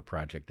money into a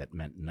project that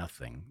meant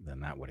nothing,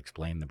 then that would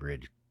explain the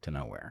bridge to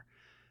nowhere.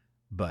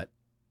 But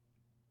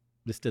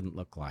this didn't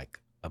look like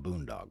a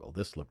boondoggle.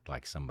 This looked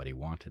like somebody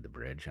wanted the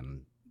bridge,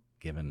 and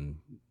given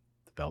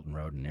the Belt and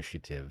Road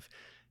Initiative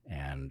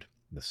and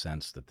the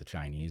sense that the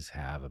Chinese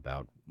have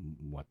about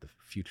what the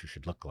future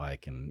should look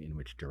like and in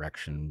which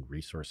direction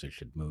resources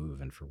should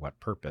move and for what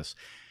purpose,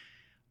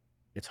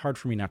 it's hard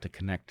for me not to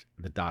connect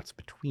the dots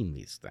between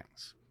these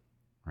things,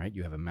 right?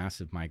 You have a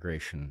massive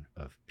migration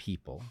of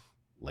people,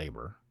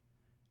 labor.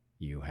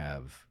 You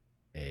have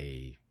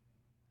a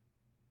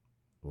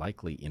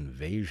likely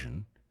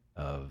invasion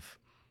of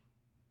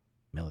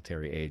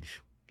military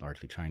age,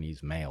 largely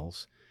Chinese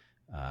males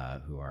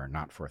who are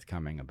not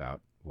forthcoming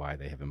about why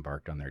they have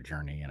embarked on their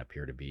journey and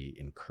appear to be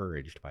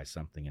encouraged by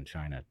something in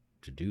China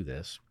to do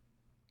this.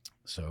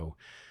 So,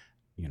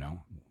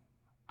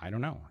 I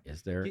don't know.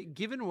 Is there...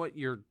 Given what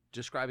you're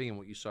describing and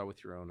what you saw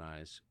with your own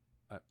eyes,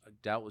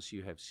 doubtless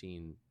you have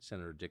seen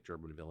Senator Dick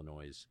Durbin of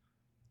Illinois'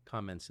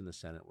 comments in the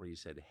Senate where he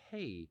said,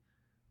 hey,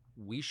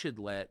 we should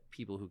let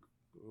people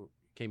who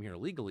came here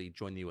illegally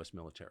join the U.S.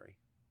 military.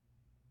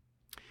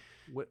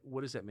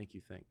 What does that make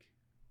you think?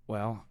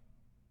 Well,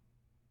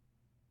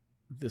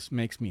 this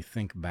makes me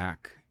think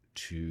back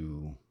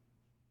to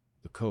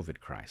the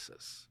COVID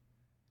crisis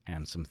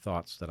and some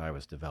thoughts that I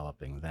was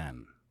developing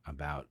then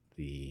about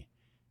the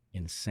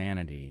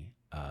insanity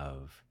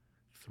of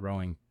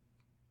throwing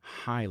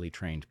highly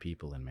trained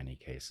people, in many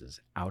cases,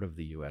 out of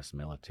the U.S.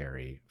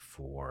 military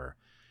for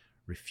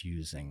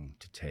refusing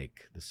to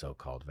take the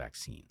so-called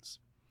vaccines.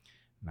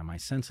 Now, my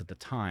sense at the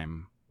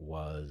time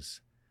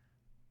was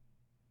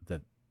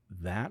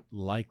that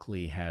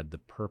likely had the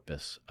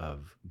purpose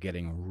of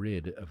getting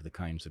rid of the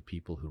kinds of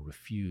people who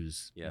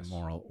refuse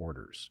moral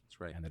orders.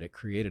 That's right. And that it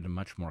created a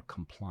much more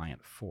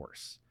compliant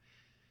force.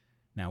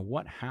 Now,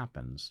 what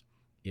happens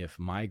if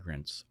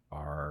migrants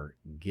are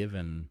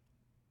given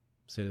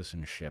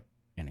citizenship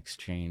in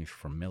exchange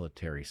for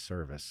military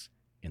service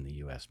in the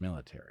U.S.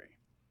 military?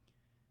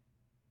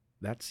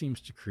 That seems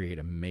to create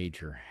a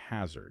major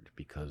hazard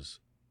because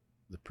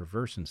the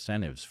perverse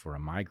incentives for a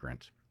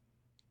migrant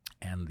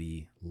and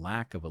the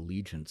lack of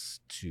allegiance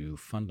to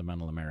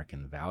fundamental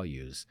American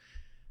values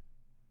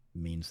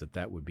means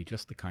that would be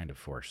just the kind of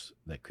force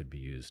that could be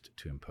used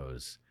to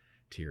impose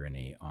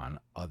tyranny on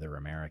other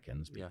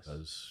Americans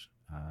because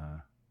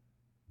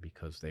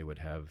they would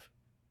have,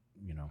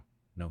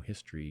 no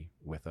history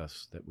with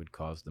us that would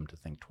cause them to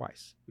think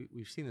twice.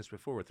 We've seen this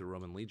before with the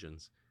Roman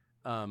legions.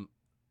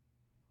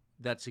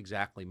 That's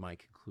exactly my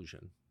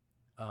conclusion.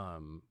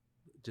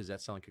 Does that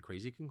sound like a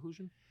crazy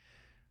conclusion?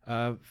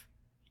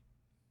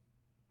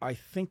 I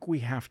think we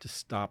have to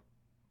stop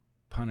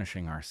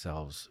punishing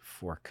ourselves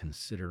for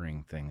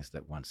considering things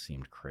that once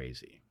seemed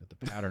crazy. That the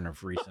pattern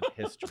of recent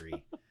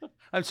history...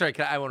 I'm sorry,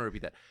 I want to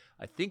repeat that.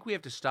 I think we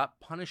have to stop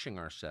punishing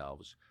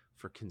ourselves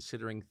for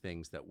considering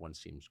things that once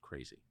seemed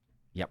crazy.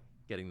 Yep.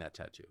 Getting that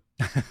tattoo.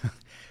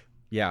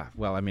 Yeah,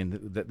 well, I mean,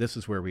 this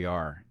is where we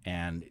are,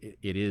 and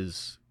it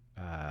is...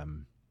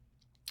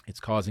 it's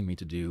causing me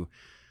to do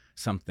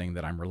something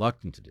that I'm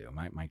reluctant to do.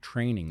 My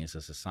training is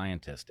as a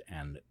scientist,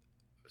 and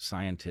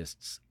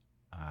scientists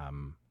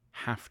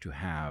have to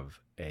have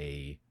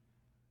a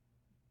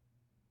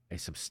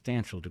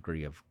substantial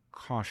degree of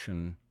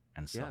caution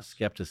and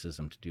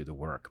self-skepticism to do the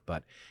work.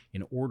 But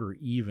in order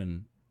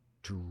even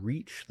to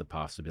reach the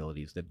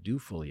possibilities that do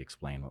fully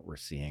explain what we're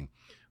seeing,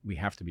 we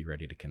have to be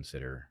ready to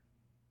consider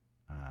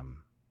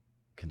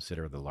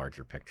the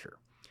larger picture.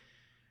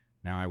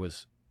 Now, I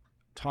was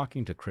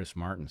talking to Chris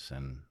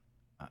Martinson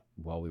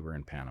while we were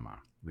in Panama.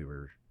 We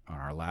were on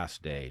our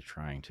last day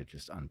trying to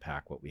just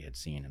unpack what we had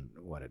seen and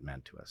what it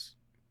meant to us.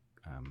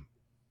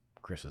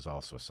 Chris is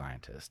also a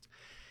scientist.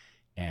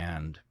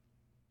 And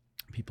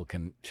people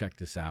can check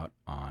this out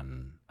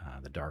on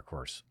the Dark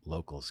Horse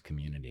Locals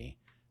community.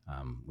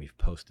 We've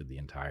posted the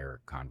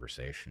entire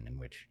conversation in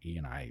which he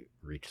and I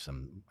reached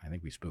I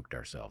think we spooked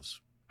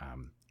ourselves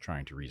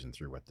trying to reason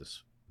through what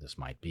this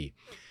might be.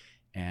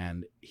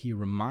 And he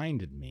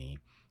reminded me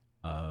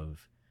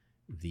of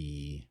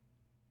the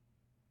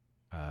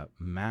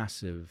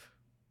massive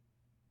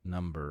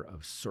number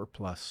of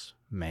surplus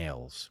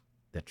males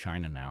that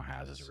China now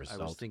has as a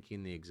result. I was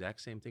thinking the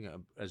exact same thing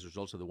as a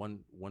result of the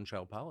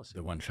one-child policy.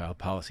 The one-child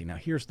policy. Now,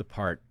 here's the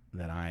part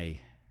that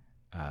I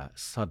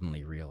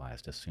suddenly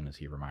realized as soon as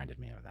he reminded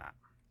me of that.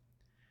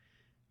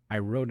 I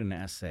wrote an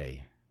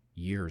essay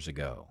years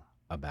ago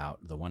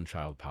about the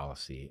one-child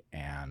policy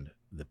and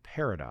the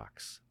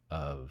paradox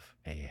of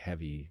a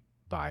heavy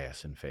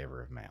bias in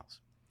favor of males.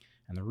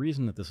 And the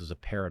reason that this is a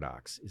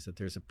paradox is that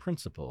there's a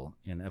principle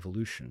in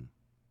evolution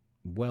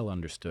well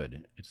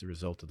understood. It's the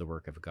result of the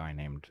work of a guy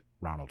named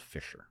Ronald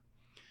Fisher.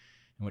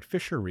 And what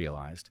Fisher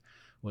realized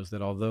was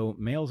that although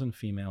males and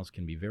females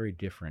can be very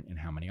different in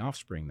how many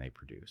offspring they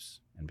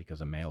produce, and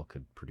because a male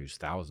could produce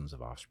thousands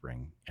of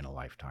offspring in a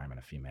lifetime and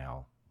a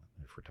female,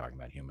 if we're talking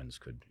about humans,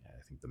 could,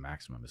 I think the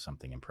maximum is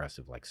something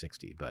impressive like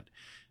 60, but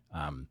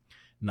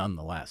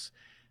nonetheless,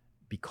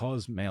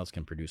 because males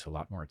can produce a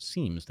lot more, it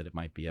seems that it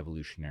might be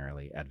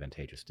evolutionarily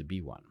advantageous to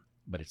be one.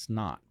 But it's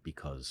not,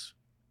 because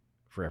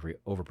for every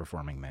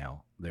overperforming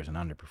male, there's an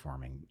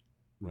underperforming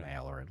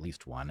male, or at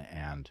least one.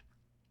 And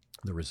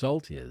the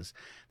result is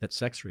that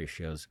sex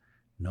ratios,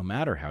 no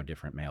matter how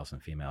different males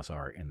and females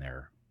are in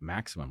their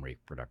maximum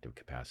reproductive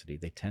capacity,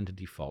 they tend to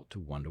default to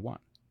 1-to-1.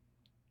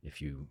 If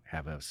you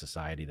have a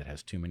society that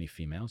has too many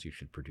females, you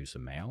should produce a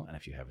male. And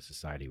if you have a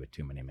society with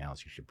too many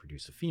males, you should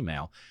produce a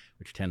female,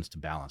 which tends to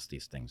balance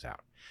these things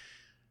out.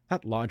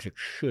 That logic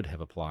should have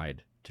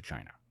applied to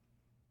China.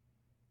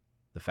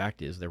 The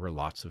fact is, there were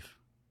lots of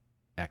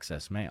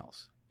excess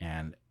males.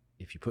 And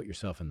if you put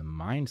yourself in the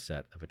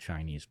mindset of a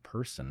Chinese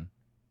person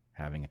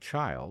having a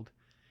child,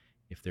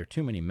 if there are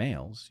too many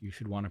males, you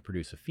should want to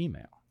produce a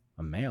female.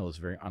 A male is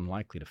very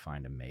unlikely to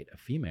find a mate. A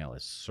female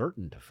is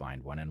certain to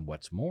find one. And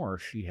what's more,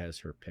 she has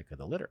her pick of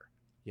the litter.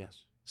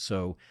 Yes.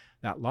 So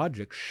that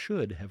logic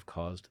should have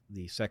caused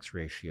the sex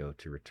ratio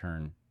to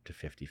return to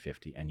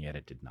 50-50, and yet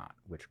it did not,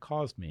 which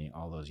caused me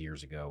all those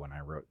years ago when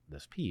I wrote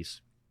this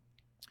piece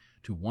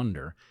to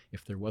wonder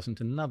if there wasn't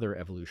another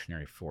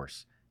evolutionary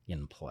force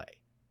in play.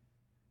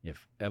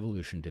 If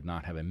evolution did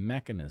not have a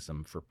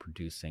mechanism for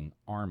producing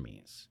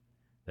armies,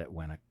 that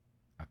when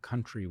a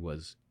country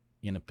was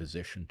in a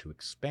position to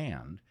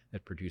expand,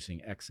 that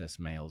producing excess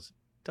males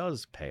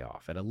does pay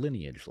off at a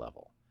lineage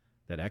level,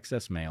 that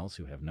excess males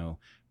who have no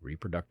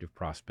reproductive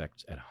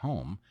prospects at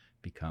home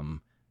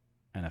become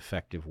an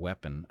effective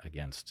weapon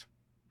against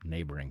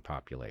neighboring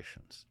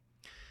populations.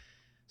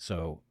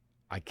 So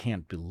I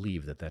can't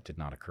believe that that did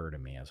not occur to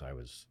me as I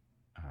was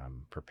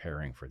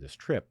preparing for this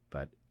trip,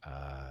 but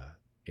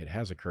it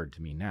has occurred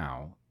to me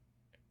now.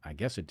 I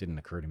guess it didn't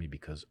occur to me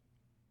because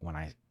when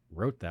I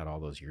wrote that all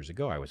those years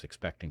ago, I was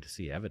expecting to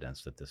see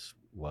evidence that this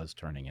was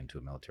turning into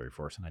a military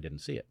force, and I didn't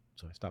see it.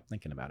 So I stopped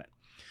thinking about it.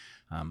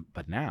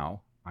 But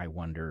now I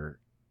wonder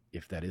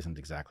if that isn't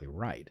exactly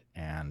right,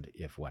 and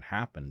if what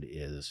happened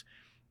is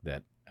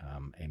that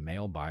a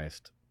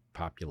male-biased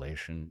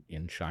population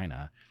in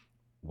China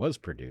was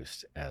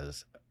produced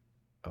as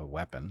a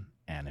weapon,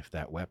 and if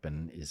that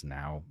weapon is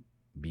now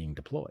being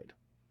deployed.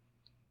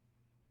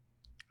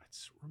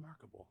 That's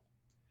remarkable.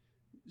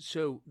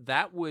 So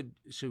that would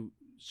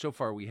so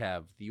far we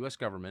have the U.S.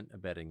 government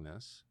abetting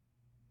this,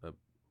 a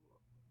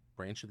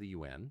branch of the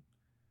UN,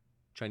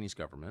 Chinese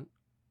government.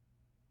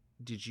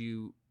 Did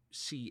you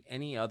see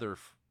any other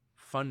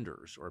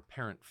funders or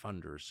apparent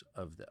funders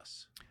of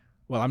this?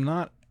 Well, I'm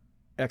not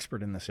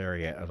expert in this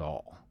area at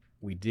all.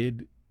 We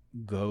did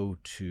go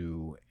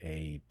to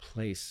a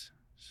place,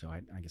 so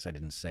I guess I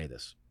didn't say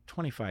this.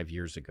 25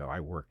 years ago, I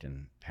worked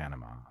in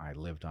Panama. I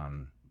lived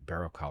on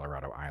Barrow,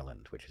 Colorado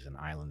Island, which is an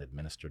island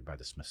administered by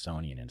the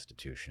Smithsonian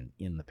Institution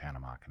in the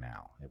Panama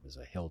Canal. It was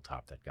a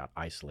hilltop that got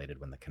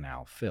isolated when the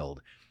canal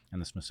filled,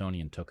 and the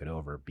Smithsonian took it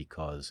over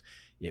because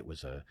it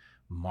was a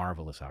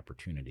marvelous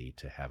opportunity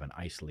to have an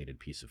isolated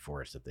piece of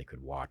forest that they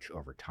could watch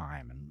over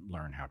time and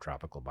learn how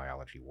tropical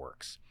biology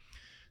works.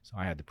 So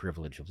I had the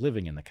privilege of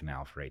living in the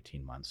canal for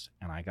 18 months,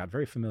 and I got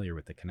very familiar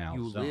with the canal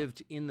You zone.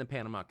 lived in the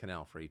Panama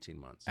Canal for 18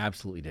 months.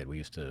 Absolutely did. We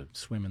used to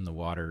swim in the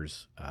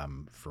waters.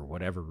 For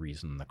whatever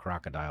reason, the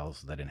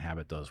crocodiles that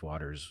inhabit those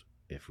waters,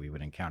 if we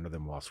would encounter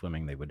them while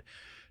swimming, they would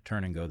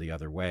turn and go the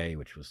other way,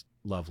 which was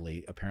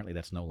lovely. Apparently,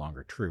 that's no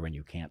longer true, and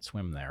you can't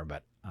swim there.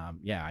 But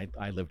yeah,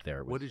 I lived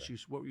there. What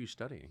were you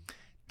studying?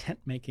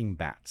 Tent-making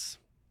bats.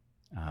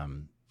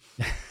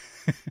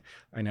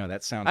 I know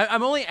that sounds...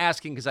 I'm only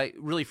asking because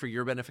for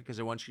your benefit,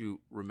 because I want you to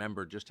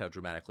remember just how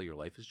dramatically your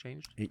life has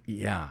changed.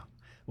 Yeah.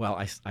 Well,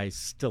 I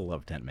still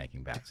love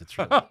tent-making bats. It's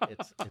really,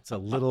 it's a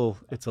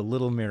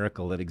little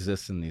miracle that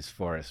exists in these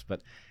forests.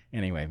 But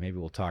anyway, maybe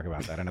we'll talk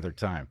about that another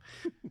time.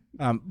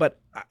 But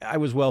I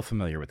was well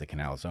familiar with the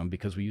canal zone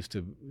because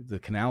the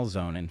canal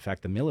zone, in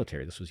fact, the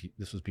military, this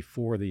was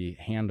before the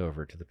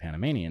handover to the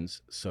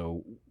Panamanians.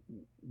 So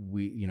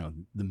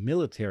the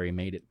military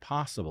made it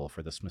possible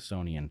for the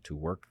Smithsonian to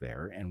work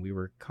there, and we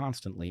were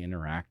constantly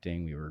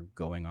interacting. We were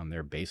going on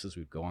their bases.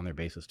 We'd go on their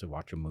bases to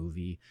watch a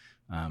movie.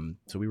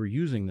 So we were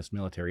using this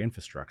military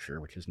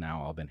infrastructure, which has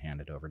now all been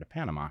handed over to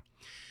Panama.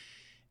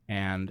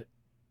 And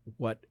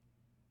what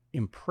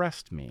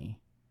impressed me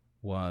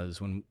was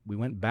when we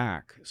went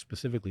back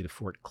specifically to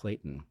Fort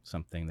Clayton,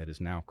 something that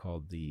is now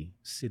called the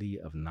City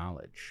of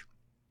Knowledge.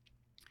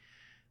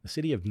 The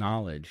City of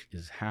Knowledge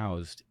is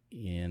housed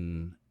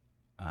in,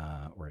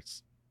 or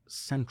its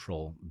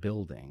central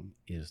building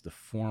is the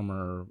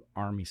former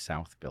Army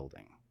South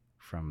building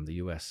from the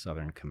U.S.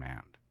 Southern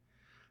Command.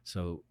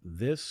 So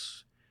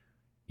this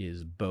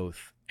is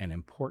both an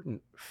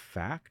important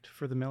fact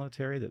for the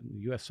military, that the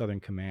U.S. Southern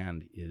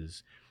Command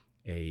is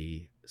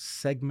a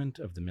segment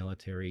of the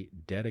military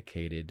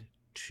dedicated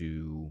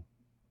to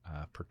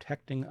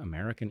protecting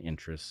American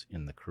interests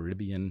in the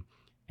Caribbean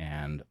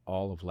and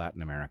all of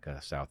Latin America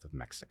south of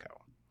Mexico.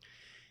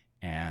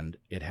 And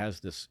it has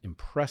this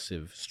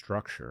impressive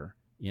structure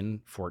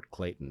in Fort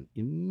Clayton,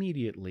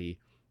 immediately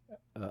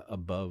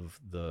above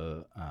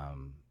the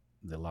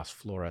Las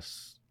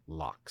Flores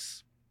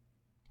locks.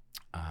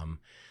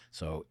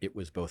 So it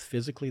was both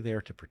physically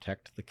there to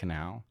protect the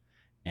canal,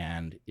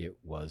 and it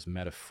was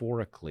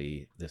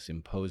metaphorically this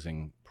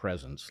imposing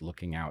presence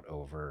looking out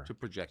over. To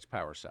project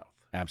power south.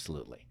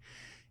 Absolutely.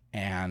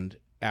 And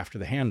after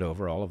the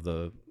handover, all of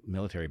the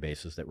military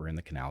bases that were in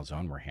the canal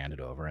zone were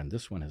handed over, and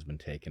this one has been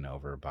taken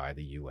over by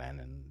the UN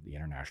and the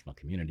international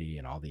community,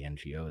 and all the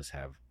NGOs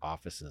have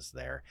offices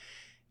there.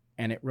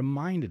 And it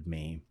reminded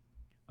me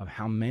of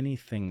how many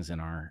things in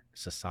our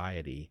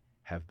society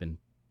have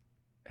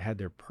had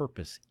their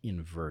purpose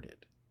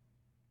inverted,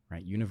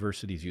 right?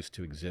 Universities used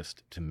to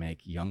exist to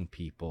make young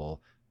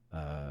people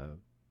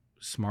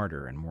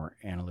smarter and more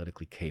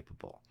analytically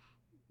capable.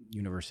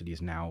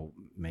 Universities now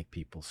make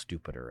people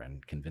stupider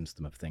and convince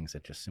them of things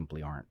that just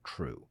simply aren't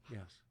true.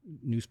 Yes.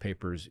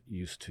 Newspapers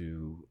used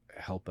to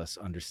help us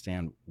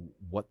understand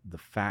what the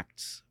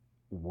facts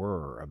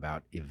were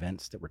about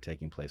events that were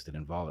taking place that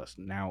involved us.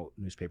 Now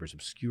newspapers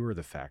obscure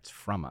the facts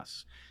from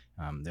us.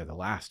 They're the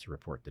last to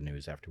report the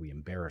news after we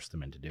embarrass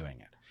them into doing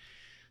it.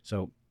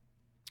 So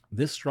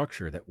this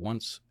structure that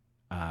once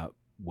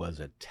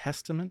was a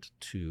testament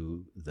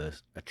to the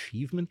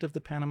achievement of the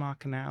Panama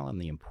Canal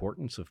and the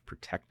importance of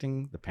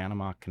protecting the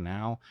Panama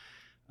Canal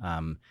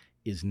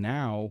is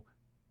now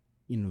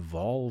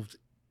involved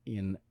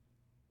in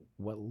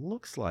what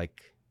looks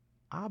like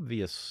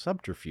obvious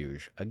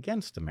subterfuge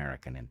against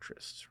American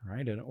interests,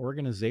 right? An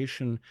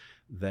organization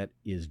that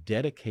is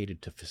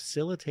dedicated to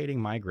facilitating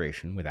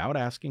migration without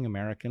asking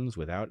Americans,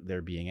 without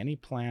there being any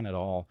plan at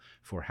all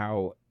for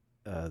how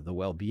the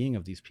well-being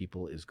of these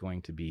people is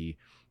going to be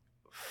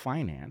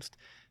financed.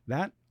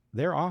 That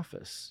their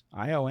office,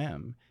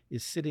 IOM,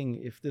 is sitting,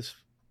 if this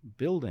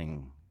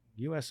building,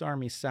 U.S.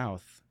 Army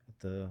South at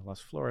the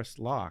Las Flores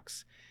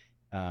locks,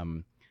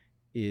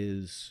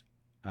 is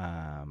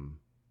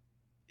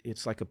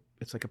it's like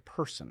a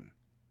person,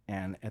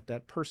 and at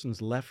that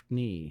person's left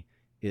knee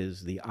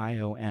is the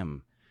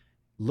IOM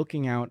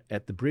looking out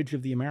at the Bridge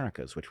of the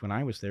Americas, which when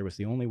I was there was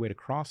the only way to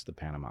cross the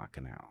Panama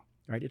Canal.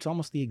 Right? It's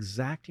almost the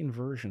exact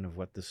inversion of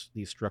what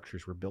these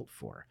structures were built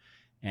for.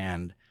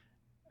 And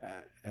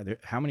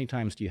how many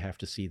times do you have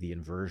to see the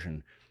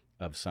inversion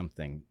of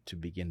something to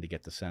begin to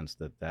get the sense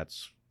that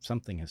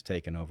something has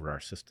taken over our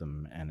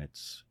system and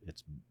it's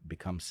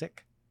become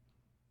sick?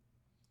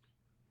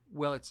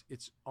 Well,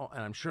 it's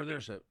and I'm sure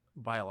there's a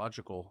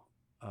biological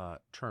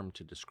term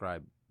to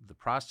describe the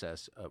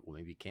process of, well,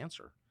 maybe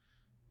cancer,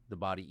 the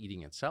body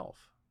eating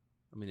itself.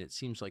 I mean, it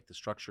seems like the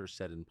structures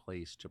set in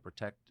place to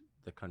protect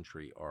the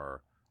country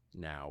are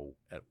now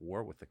at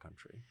war with the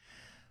country.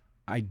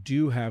 I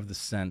do have the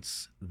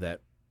sense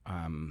that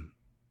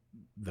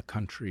the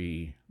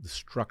country, the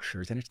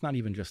structures, and it's not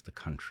even just the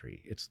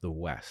country, it's the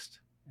West.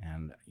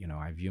 And,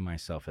 I view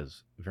myself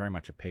as very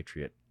much a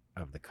patriot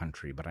of the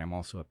country, but I'm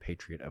also a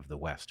patriot of the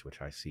West,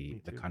 which I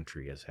see the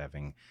country as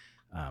having,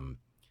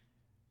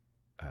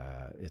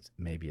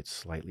 it's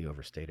slightly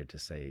overstated to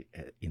say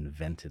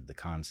invented the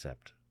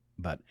concept,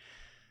 but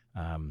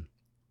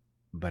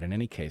in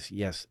any case,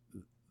 yes,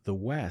 the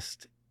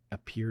West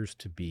appears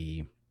to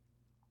be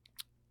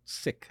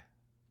sick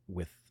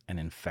with an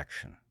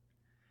infection.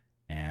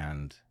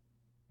 And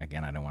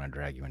again, I don't want to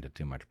drag you into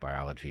too much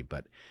biology,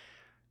 but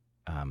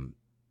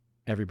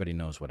everybody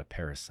knows what a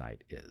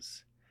parasite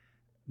is.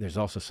 There's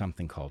also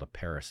something called a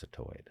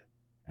parasitoid.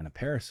 And a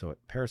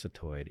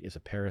parasitoid is a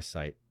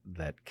parasite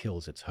that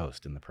kills its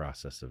host in the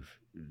process of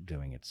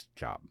doing its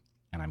job.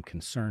 And I'm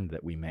concerned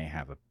that we may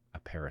have a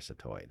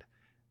parasitoid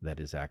that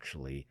is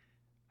actually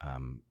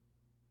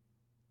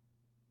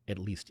at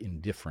least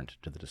indifferent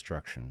to the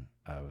destruction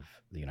of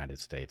the United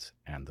States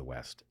and the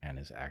West and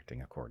is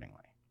acting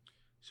accordingly.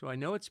 So I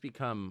know it's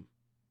become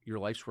your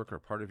life's work or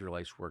part of your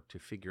life's work to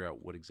figure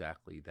out what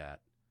exactly that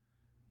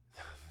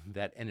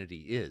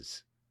entity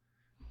is.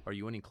 Are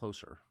you any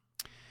closer?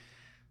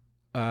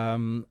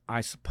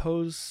 I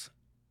suppose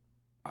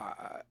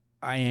I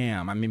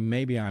am. I mean,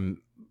 maybe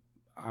I'm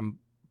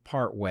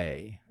part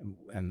way,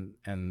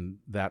 and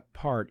that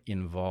part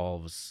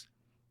involves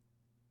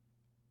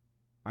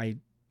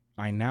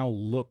I now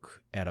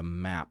look at a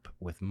map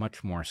with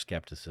much more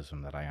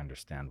skepticism that I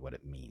understand what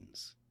it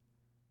means.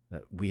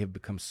 That we have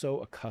become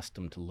so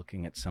accustomed to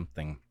looking at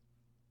something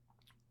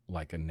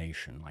like a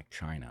nation, like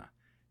China,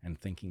 and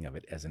thinking of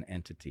it as an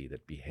entity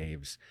that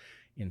behaves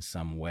in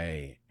some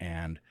way.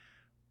 And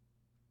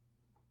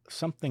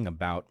something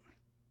about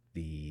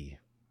the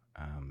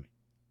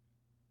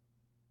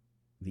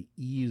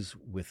ease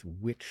with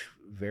which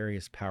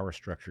various power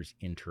structures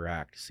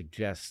interact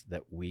suggests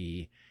that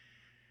we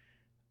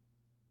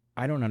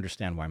I don't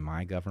understand why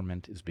my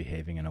government is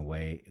behaving in a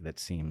way that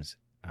seems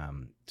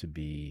to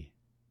be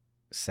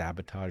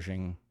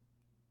sabotaging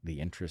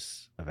the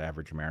interests of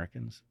average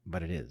Americans,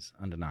 but it is,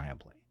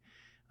 undeniably.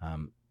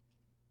 Um,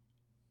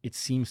 it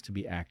seems to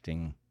be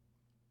acting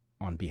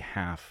on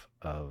behalf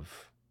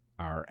of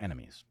our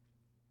enemies.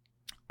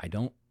 I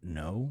don't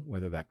know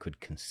whether that could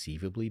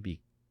conceivably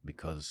be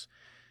because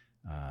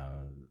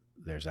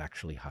there's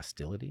actually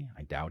hostility.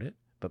 I doubt it.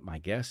 But my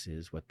guess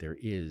is what there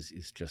is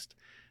just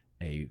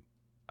a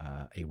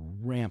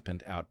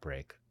rampant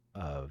outbreak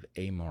of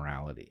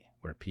amorality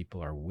where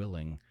people are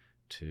willing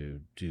to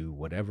do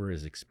whatever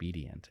is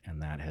expedient,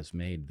 and that has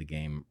made the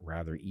game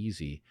rather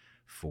easy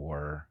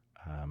for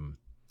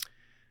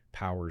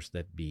powers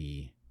that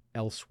be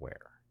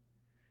elsewhere.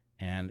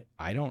 And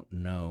I don't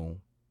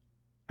know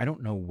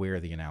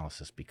where the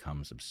analysis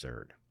becomes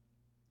absurd.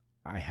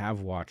 I have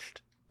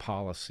watched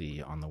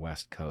policy on the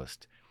West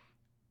Coast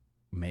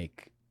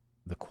make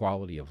the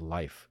quality of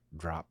life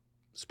drop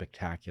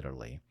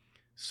spectacularly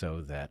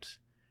so that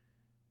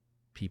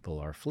people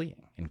are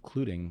fleeing,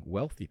 including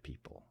wealthy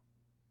people.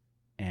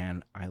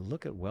 And I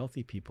look at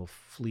wealthy people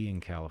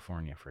fleeing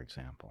California, for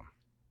example,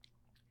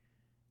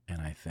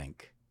 and I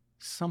think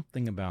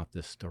something about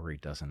this story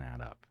doesn't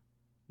add up.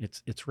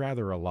 It's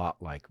rather a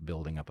lot like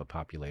building up a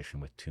population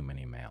with too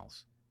many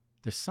males.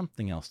 There's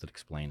something else that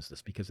explains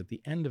this, because at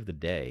the end of the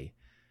day,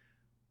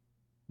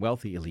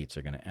 wealthy elites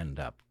are going to end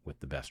up with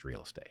the best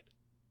real estate.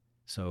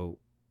 So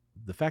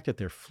the fact that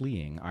they're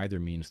fleeing either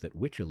means that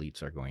which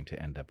elites are going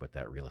to end up with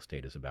that real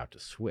estate is about to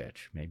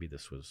switch. Maybe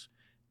this was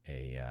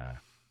a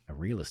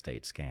real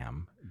estate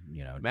scam.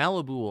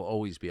 Malibu will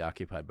always be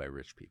occupied by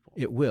rich people.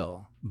 It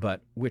will,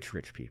 but which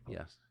rich people?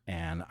 Yes.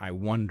 And I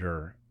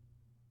wonder,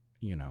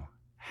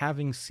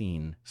 having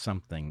seen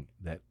something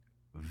that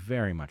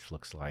very much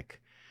looks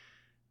like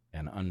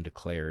an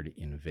undeclared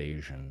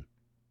invasion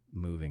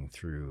moving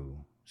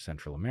through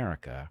Central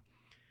America,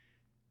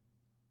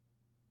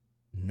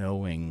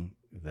 knowing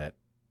that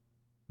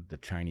the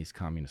Chinese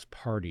Communist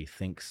Party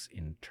thinks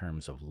in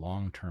terms of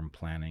long-term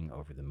planning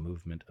over the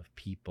movement of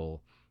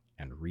people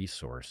and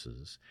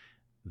resources,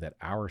 that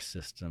our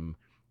system,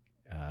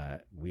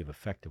 we have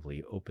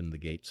effectively opened the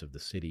gates of the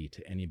city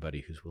to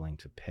anybody who's willing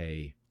to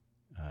pay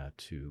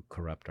to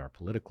corrupt our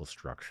political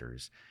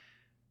structures.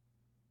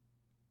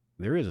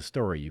 There is a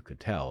story you could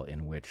tell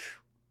in which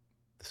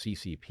the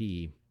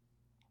CCP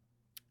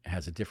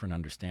has a different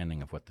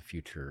understanding of what the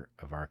future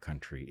of our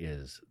country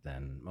is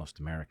than most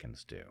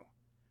Americans do.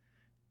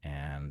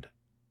 And,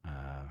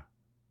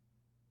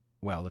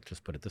 well, let's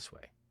just put it this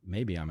way.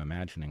 Maybe I'm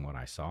imagining what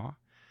I saw,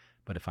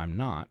 but if I'm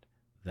not,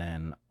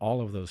 then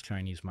all of those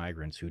Chinese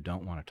migrants who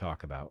don't want to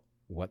talk about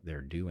what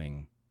they're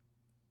doing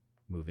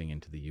moving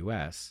into the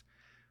U.S.,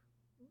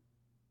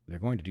 they're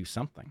going to do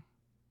something.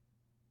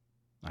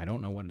 I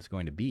don't know what it's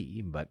going to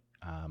be, but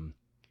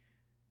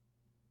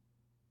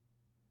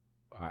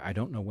I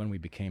don't know when we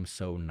became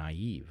so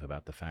naive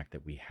about the fact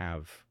that we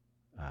have,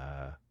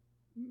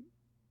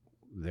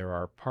 there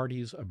are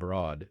parties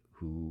abroad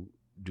who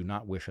do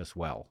not wish us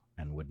well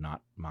and would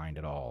not mind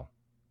at all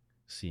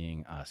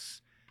seeing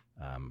us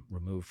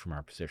removed from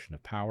our position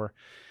of power.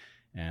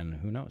 And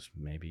who knows,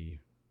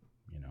 maybe,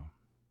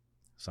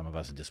 some of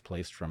us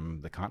displaced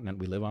from the continent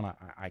we live on.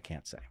 I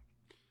can't say.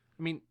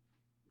 I mean,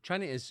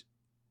 China is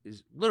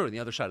literally the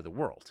other side of the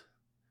world.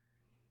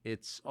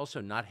 It's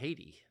also not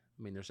Haiti.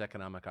 I mean, there's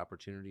economic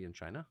opportunity in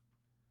China,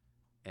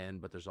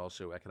 but there's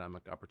also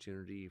economic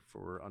opportunity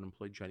for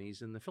unemployed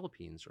Chinese in the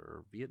Philippines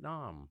or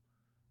Vietnam,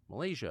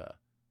 Malaysia.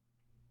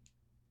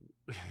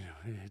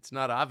 It's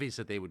not obvious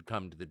that they would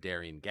come to the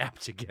Darien Gap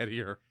to get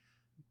here.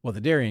 Well,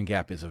 the Darien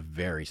Gap is a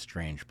very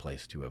strange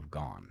place to have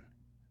gone.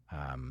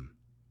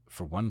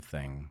 For one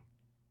thing,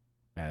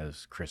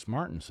 as Chris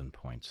Martenson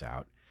points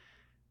out,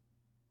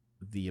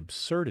 the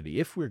absurdity,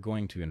 if we're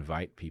going to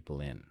invite people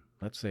in,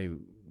 let's say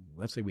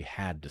we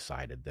had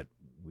decided that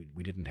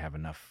we didn't have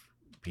enough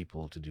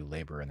people to do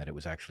labor and that it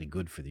was actually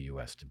good for the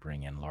U.S. to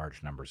bring in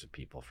large numbers of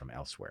people from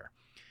elsewhere.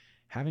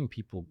 Having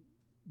people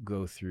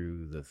go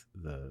through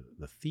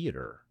the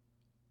theater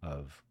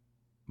of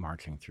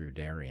marching through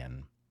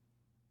Darien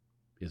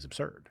is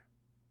absurd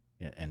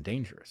and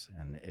dangerous,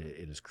 and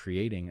it is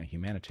creating a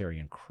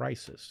humanitarian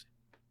crisis.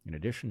 In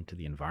addition to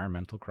the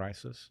environmental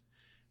crisis,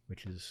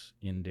 which is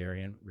in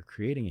Darien, we're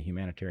creating a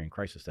humanitarian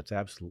crisis that's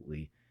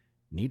absolutely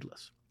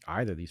needless.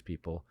 Either these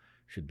people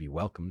should be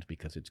welcomed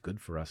because it's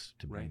good for us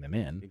to bring them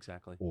in,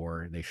 exactly,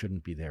 or they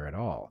shouldn't be there at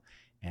all.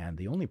 And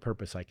the only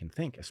purpose I can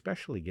think,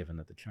 especially given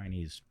that the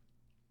Chinese,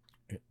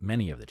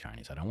 many of the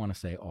Chinese, I don't want to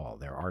say all,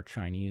 there are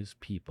Chinese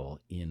people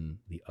in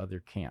the other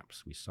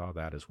camps. We saw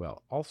that as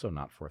well. Also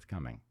not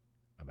forthcoming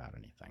about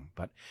anything.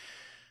 But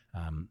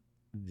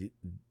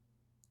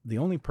the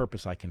only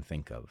purpose I can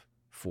think of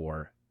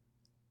for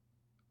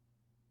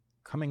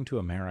coming to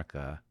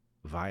America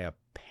via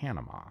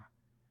Panama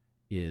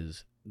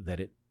is that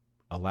it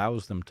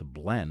allows them to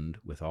blend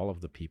with all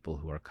of the people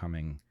who are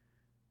coming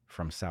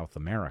from South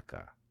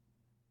America.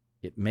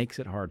 It makes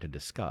it hard to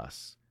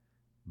discuss,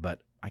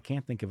 but I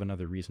can't think of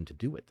another reason to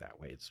do it that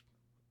way.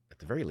 at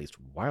the very least,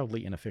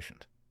 wildly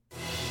inefficient.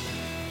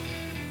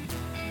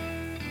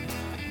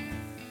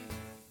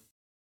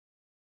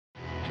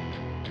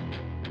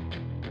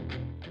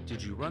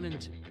 Did you run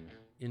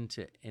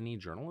into any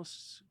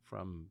journalists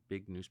from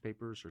big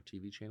newspapers or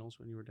TV channels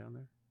when you were down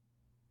there?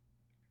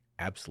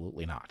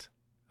 Absolutely not,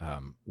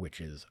 which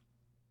is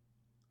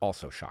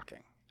also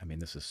shocking. I mean,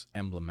 this is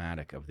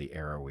emblematic of the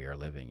era we are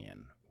living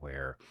in,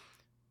 where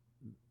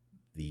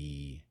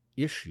the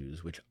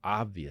issues, which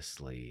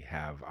obviously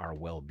have our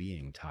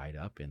well-being tied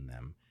up in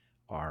them,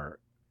 are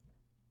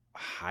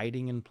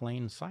hiding in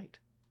plain sight.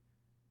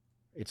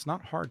 It's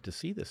not hard to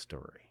see this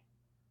story.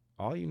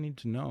 All you need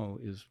to know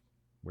is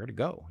where to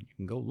go. You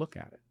can go look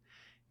at it.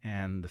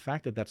 And the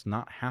fact that that's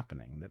not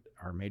happening, that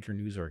our major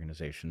news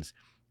organizations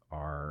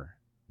are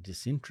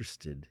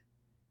disinterested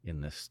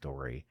in this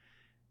story,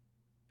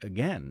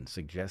 again,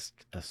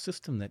 suggests a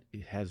system that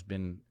has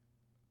been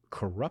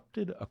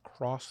corrupted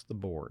across the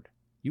board.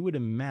 You would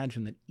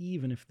imagine that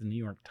even if the New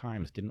York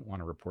Times didn't want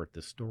to report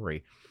this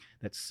story,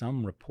 that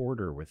some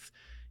reporter with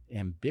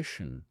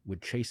ambition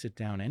would chase it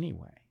down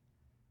anyway.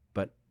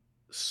 But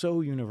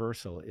so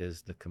universal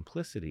is the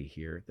complicity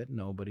here that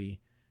nobody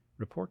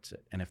reports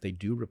it. And if they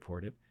do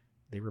report it,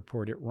 they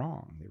report it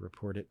wrong. They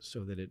report it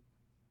so that it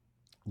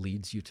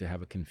leads you to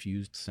have a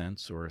confused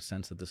sense, or a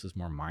sense that this is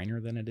more minor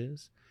than it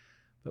is.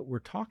 But we're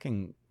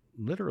talking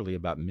literally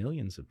about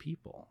millions of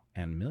people,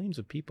 and millions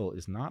of people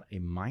is not a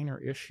minor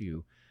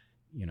issue,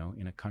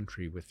 in a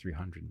country with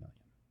 300 million,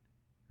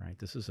 right?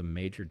 This is a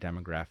major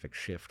demographic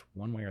shift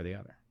one way or the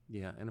other.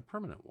 Yeah, and a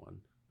permanent one.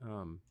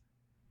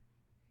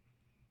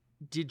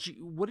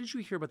 What did you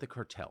hear about the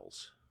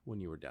cartels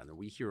when you were down there?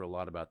 We hear a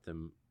lot about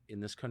them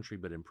in this country,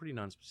 but in pretty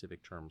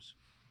nonspecific terms.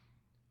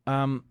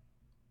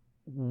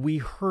 We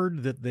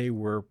heard that they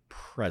were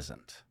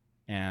present,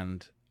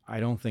 and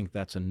I don't think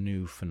that's a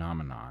new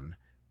phenomenon.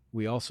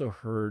 We also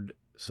heard,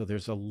 so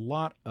there's a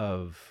lot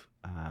of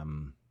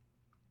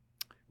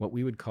what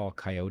we would call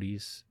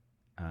coyotes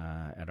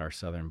at our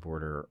southern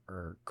border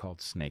are called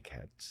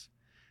snakeheads.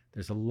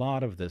 There's a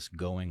lot of this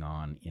going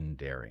on in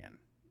Darien.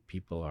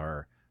 People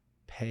are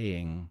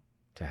paying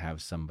to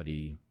have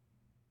somebody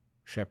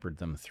shepherd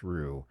them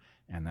through,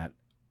 and that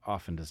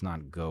often does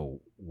not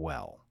go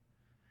well.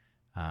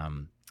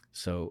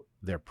 So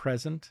they're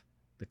present.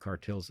 The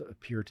cartels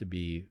appear to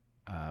be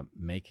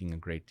making a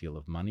great deal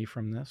of money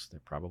from this.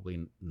 They're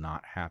probably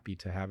not happy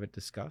to have it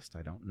discussed.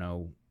 I don't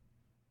know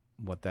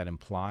what that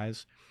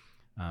implies.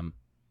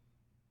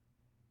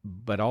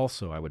 But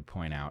also, I would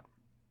point out,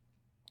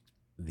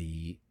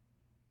 the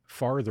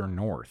farther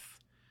north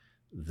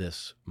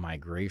this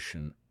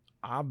migration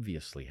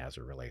obviously has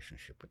a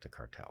relationship with the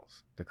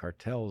cartels. The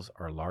cartels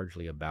are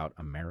largely about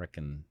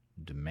American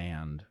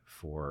demand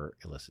for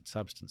illicit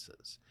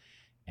substances.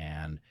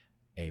 And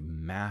a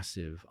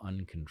massive,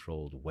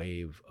 uncontrolled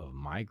wave of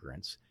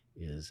migrants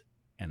is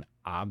an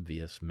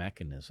obvious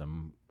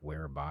mechanism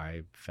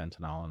whereby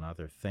fentanyl and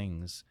other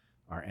things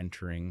are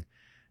entering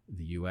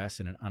the U.S.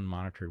 in an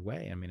unmonitored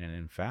way. I mean, and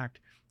in fact,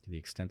 to the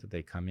extent that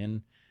they come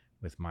in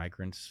with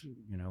migrants,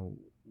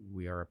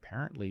 we are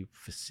apparently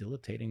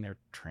facilitating their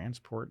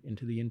transport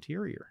into the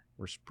interior.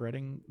 We're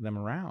spreading them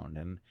around.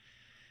 And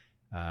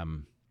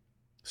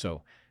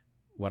so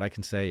what I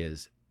can say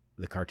is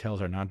the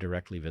cartels are not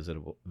directly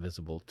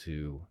visible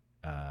to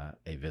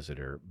a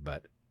visitor,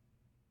 but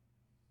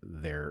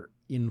their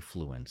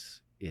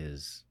influence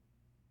is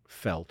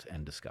felt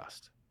and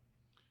discussed.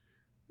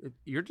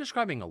 You're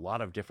describing a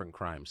lot of different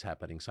crimes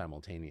happening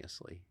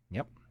simultaneously.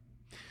 Yep.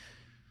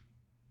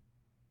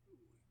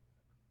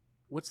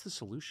 What's the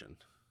solution?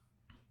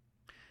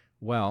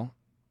 Well,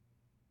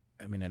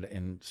 I mean,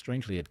 and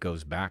strangely, it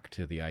goes back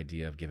to the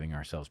idea of giving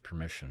ourselves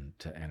permission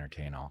to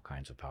entertain all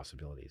kinds of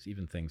possibilities,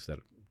 even things that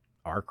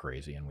are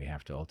crazy and we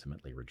have to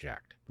ultimately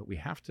reject. But we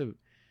have to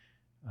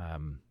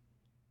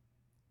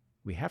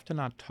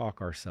not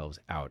talk ourselves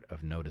out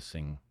of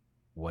noticing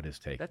what is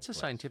taking place. That's a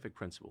scientific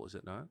principle, is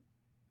it not?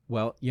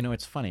 Well,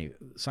 it's funny.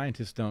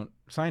 Scientists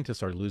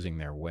are losing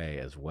their way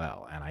as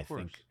well, and I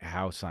think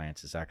how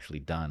science is actually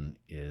done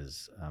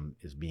is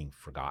being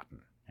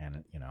forgotten.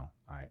 And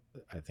I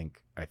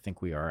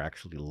think we are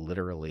actually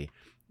literally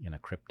in a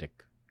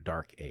cryptic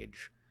dark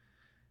age.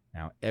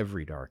 Now,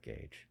 every dark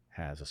age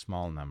has a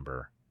small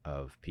number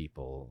of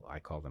people, I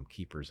call them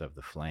keepers of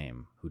the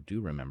flame, who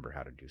do remember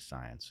how to do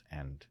science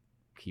and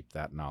keep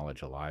that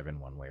knowledge alive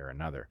in one way or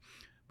another.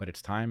 But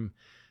it's time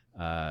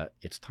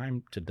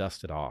to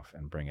dust it off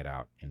and bring it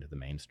out into the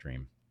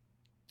mainstream.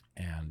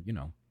 And,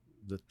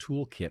 the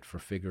toolkit for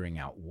figuring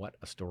out what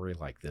a story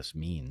like this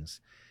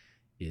means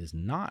is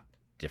not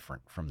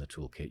different from the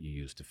toolkit you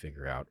use to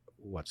figure out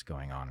what's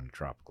going on in a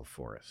tropical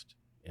forest.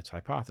 It's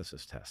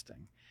hypothesis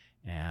testing.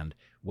 And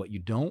what you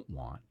don't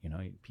want,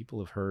 people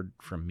have heard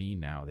from me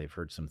now, they've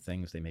heard some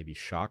things, they may be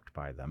shocked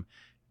by them.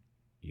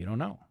 You don't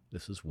know.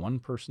 This is one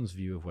person's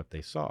view of what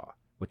they saw.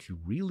 What you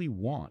really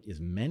want is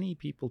many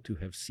people to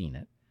have seen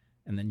it,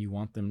 and then you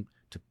want them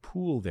to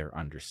pool their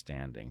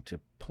understanding, to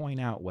point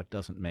out what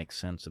doesn't make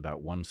sense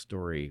about one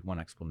story, one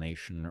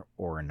explanation,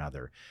 or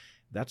another.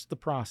 That's the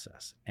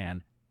process.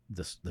 And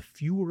the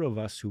fewer of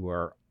us who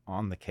are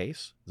on the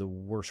case, the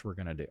worse we're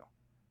going to do,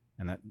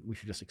 and that we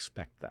should just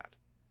expect that.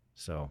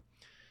 So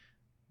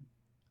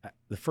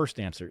the first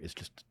answer is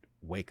just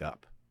wake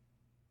up.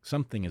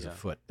 Something is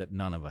afoot that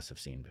none of us have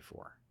seen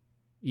before,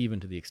 even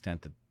to the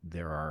extent that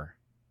there are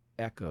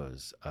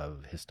echoes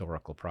of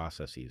historical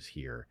processes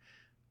here.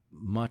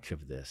 Much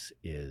of this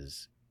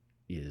is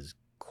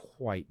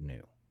quite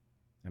new.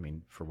 I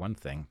mean, for one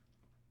thing,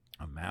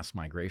 a mass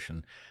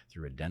migration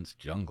through a dense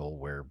jungle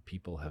where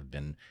people have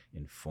been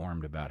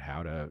informed about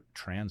how to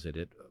transit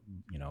it,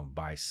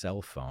 by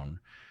cell phone,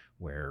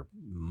 where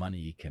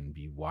money can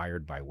be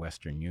wired by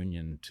Western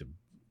Union to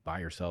buy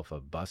yourself a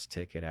bus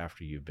ticket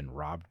after you've been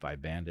robbed by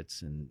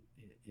bandits in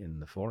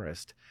the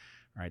forest.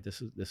 Right?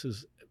 This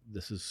is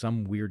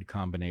some weird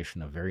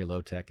combination of very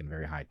low tech and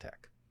very high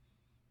tech.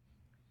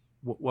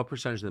 What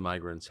percentage of the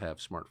migrants have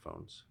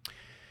smartphones?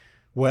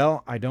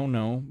 Well, I don't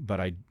know,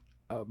 but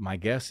my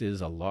guess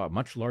is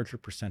much larger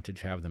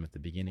percentage have them at the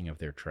beginning of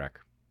their trek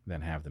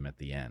than have them at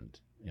the end.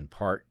 In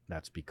part,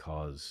 that's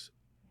because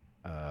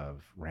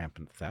of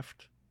rampant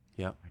theft.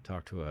 Yeah. I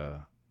talked to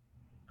a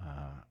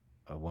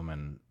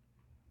woman.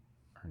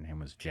 Her name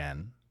was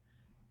Jen.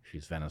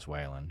 She's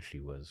Venezuelan. She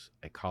was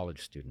a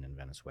college student in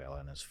Venezuela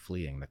and is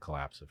fleeing the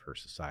collapse of her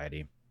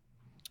society.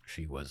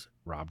 She was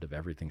robbed of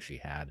everything she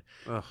had.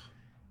 Ugh.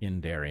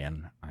 In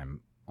Darien.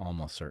 I'm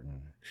almost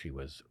certain she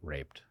was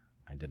raped.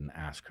 I didn't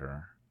ask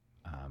her,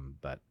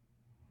 but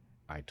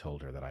I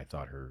told her that I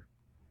thought her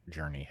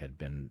journey had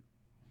been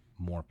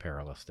more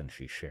perilous than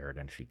she shared,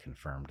 and she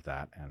confirmed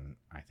that, and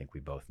I think we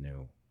both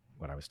knew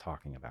what I was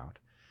talking about.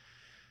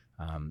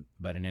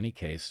 But in any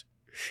case,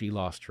 she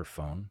lost her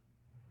phone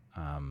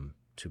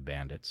to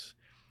bandits.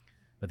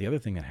 But the other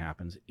thing that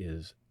happens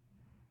is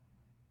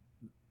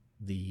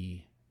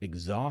the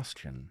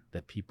exhaustion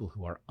that people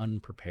who are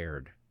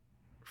unprepared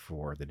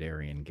for the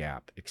Darien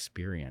Gap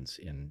experience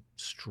in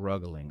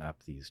struggling up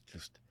these,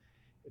 just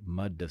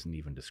mud doesn't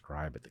even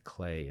describe it. The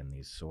clay in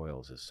these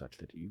soils is such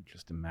that you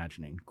just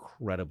imagine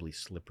incredibly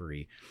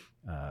slippery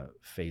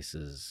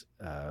faces,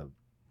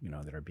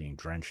 that are being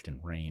drenched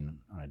in rain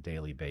on a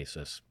daily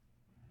basis.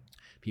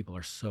 People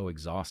are so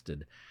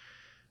exhausted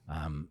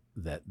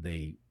that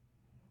they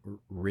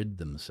rid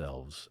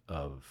themselves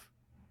of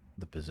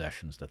the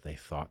possessions that they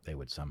thought they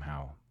would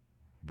somehow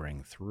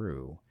bring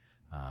through.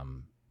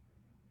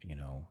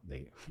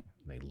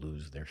 They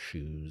lose their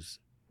shoes,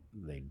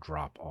 they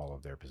drop all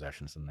of their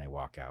possessions, and they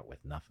walk out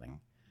with nothing.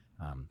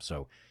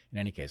 So in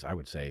any case, I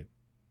would say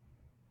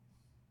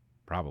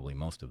probably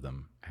most of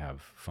them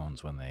have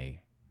phones when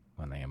they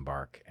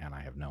embark, and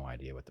I have no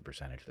idea what the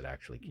percentage that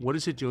actually keep. What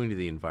is it doing to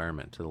the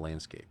environment, to the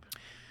landscape?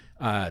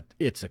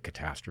 It's a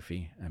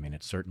catastrophe. I mean,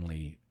 it's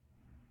certainly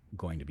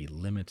going to be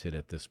limited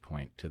at this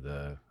point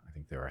to I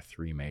think there are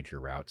 3 major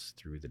routes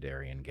through the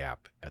Darien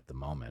Gap at the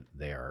moment.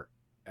 They are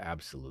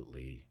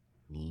absolutely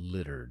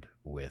littered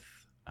with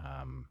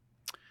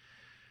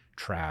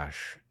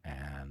trash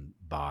and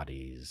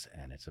bodies,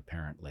 and it's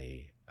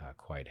apparently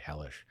quite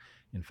hellish.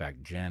 In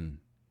fact, Jen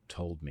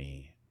told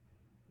me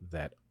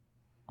that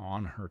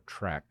on her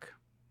trek,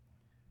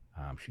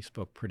 she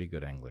spoke pretty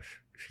good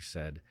English. She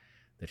said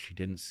that she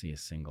didn't see a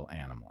single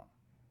animal.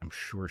 I'm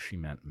sure she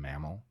meant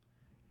mammal,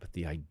 but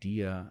the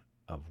idea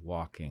of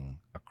walking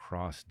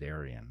across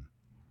Darien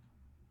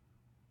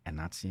and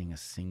not seeing a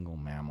single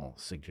mammal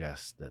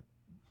suggests that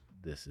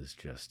this is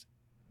just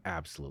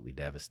absolutely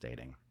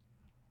devastating.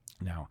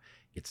 Now,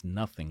 it's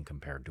nothing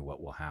compared to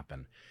what will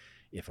happen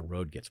if a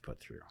road gets put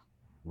through.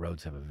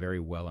 Roads have a very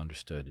well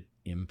understood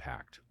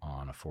impact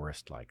on a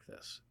forest like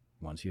this.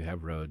 Once you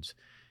have roads,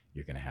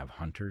 you're going to have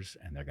hunters,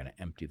 and they're going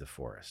to empty the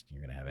forest.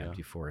 You're going to have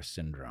empty forest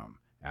syndrome.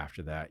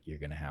 After that, you're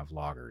going to have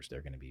loggers.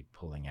 They're going to be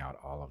pulling out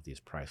all of these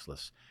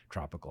priceless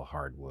tropical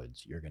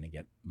hardwoods. You're going to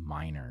get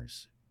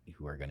miners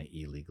who are going to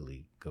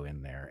illegally go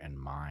in there and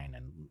mine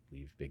and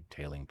leave big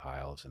tailing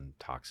piles and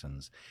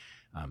toxins.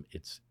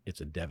 It's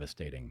a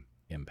devastating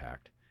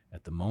impact.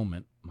 At the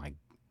moment, my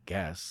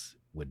guess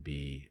would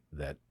be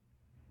that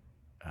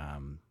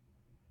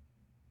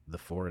the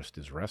forest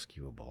is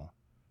rescuable,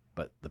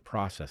 but the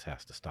process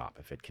has to stop.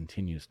 If it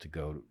continues to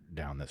go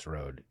down this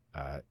road,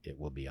 it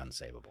will be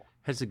unsavable.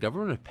 Has the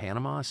government of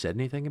Panama said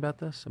anything about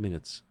this? I mean,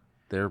 it's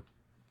their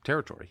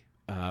territory.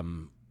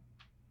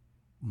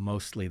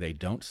 Mostly they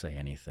don't say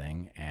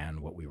anything,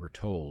 and what we were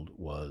told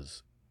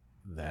was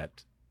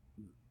that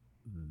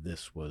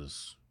this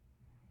was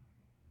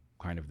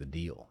kind of the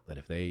deal, that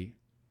if they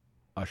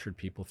ushered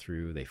people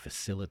through, they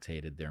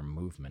facilitated their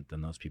movement,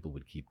 then those people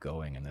would keep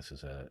going, and this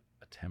is a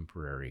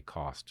temporary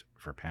cost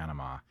for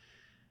Panama.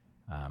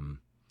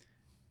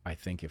 I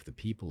think if the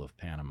people of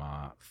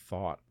Panama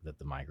thought that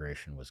the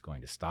migration was going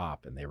to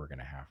stop and they were going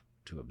to have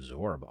to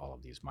absorb all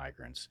of these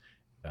migrants,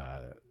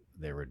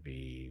 there would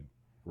be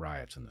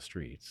riots in the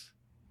streets.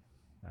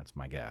 That's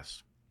my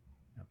guess.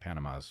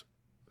 Panama's,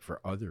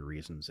 for other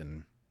reasons,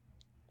 in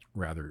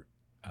rather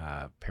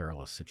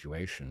perilous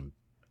situation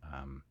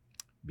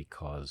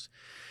because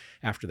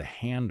after the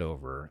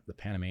handover, the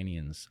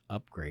Panamanians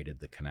upgraded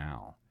the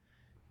canal,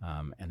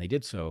 And they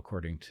did so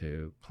according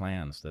to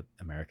plans that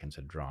Americans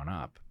had drawn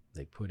up.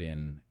 They put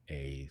in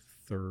a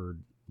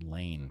third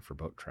lane for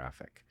boat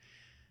traffic.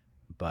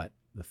 But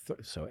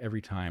so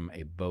every time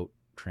a boat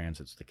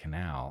transits the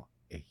canal,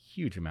 a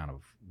huge amount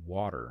of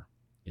water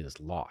is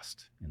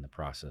lost in the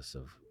process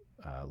of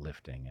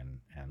lifting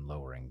and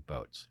lowering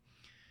boats.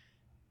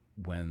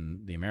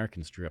 When the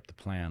Americans drew up the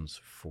plans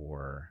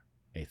for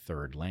a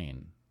third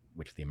lane,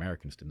 which the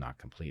Americans did not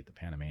complete, the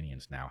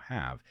Panamanians now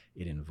have,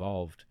 it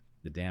involved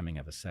the damming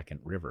of a second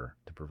river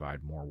to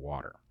provide more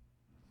water.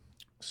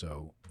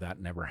 So that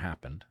never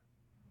happened.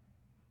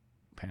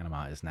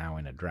 Panama is now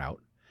in a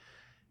drought,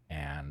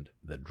 and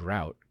the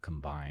drought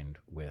combined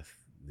with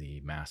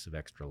the massive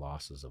extra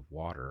losses of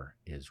water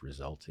is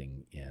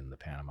resulting in the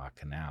Panama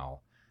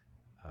Canal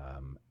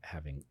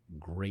having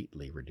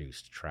greatly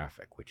reduced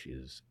traffic, which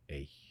is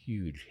a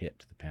huge hit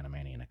to the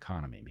Panamanian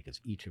economy,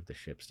 because each of the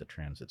ships that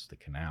transits the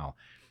canal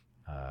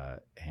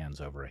hands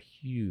over a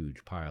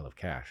huge pile of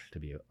cash to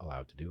be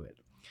allowed to do it.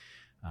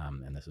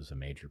 And this is a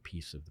major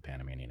piece of the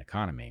Panamanian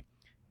economy.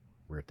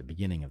 We're at the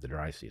beginning of the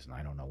dry season.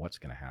 I don't know what's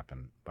going to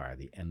happen by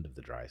the end of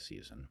the dry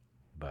season,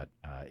 but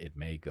it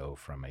may go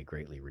from a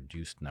greatly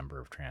reduced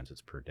number of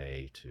transits per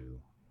day to,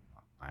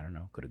 I don't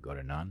know, could it go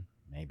to none?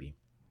 Maybe,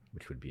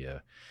 which would be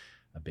a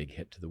big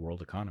hit to the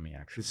world economy,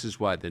 actually. This is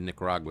why the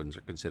Nicaraguans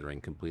are considering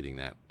completing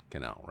that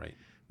canal, right?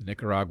 The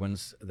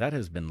Nicaraguans, that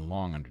has been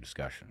long under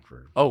discussion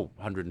for...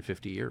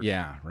 150 years.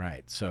 Yeah,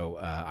 right. So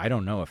I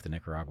don't know if the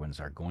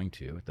Nicaraguans are going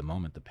to. At the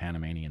moment, the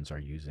Panamanians are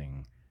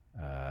using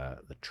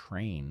the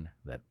train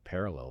that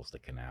parallels the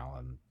canal,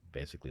 and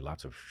basically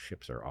lots of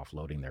ships are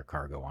offloading their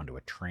cargo onto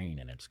a train,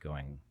 and it's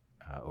going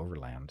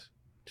overland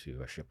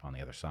to a ship on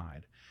the other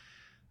side.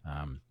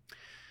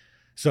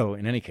 So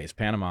in any case,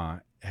 Panama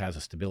has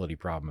a stability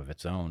problem of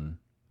its own,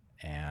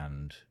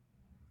 and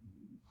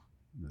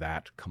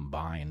that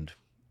combined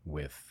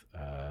with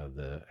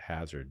the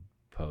hazard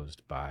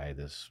posed by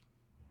this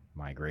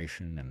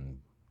migration, and,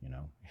 you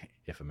know,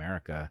 if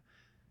America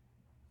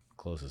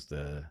closes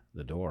the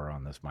door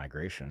on this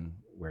migration,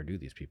 where do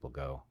these people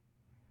go?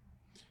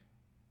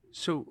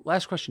 So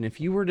last question,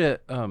 if you were to,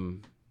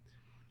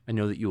 I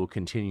know that you will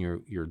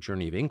continue your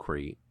journey of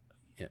inquiry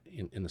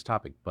in this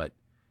topic, but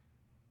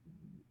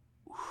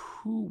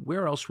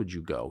where else would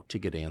you go to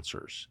get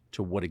answers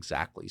to what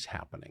exactly is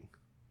happening?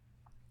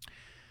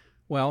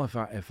 Well,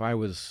 if I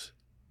was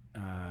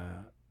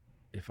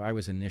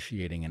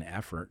initiating an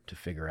effort to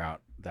figure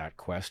out that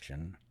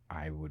question,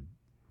 I would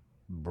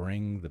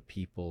bring the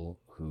people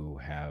who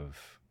have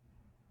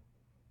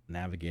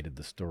navigated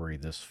the story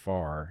this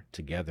far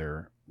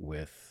together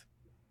with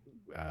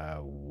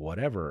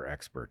whatever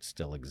experts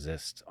still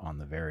exist on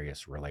the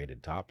various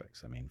related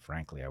topics. I mean,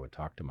 frankly, I would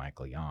talk to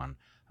Michael Yon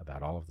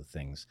about all of the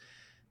things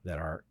that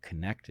are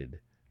connected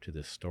to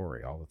this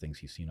story, all the things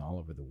he's seen all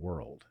over the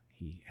world.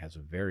 He has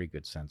a very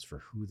good sense for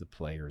who the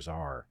players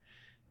are,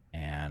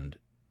 and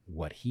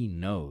what he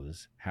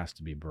knows has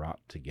to be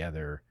brought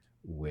together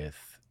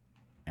with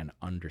an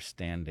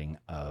understanding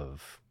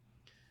of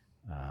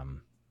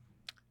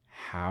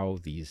how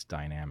these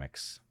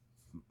dynamics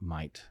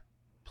might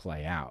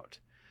play out.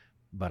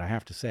 But I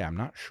have to say, I'm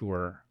not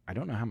sure, I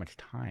don't know how much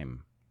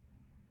time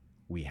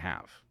we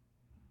have.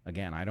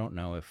 Again, I don't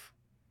know if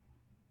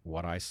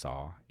what I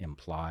saw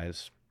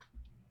implies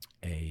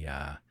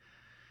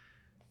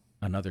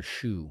another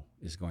shoe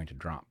is going to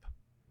drop.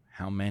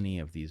 How many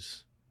of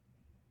these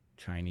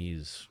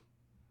Chinese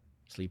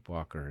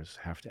sleepwalkers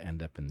have to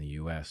end up in the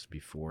U.S.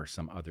 before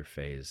some other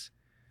phase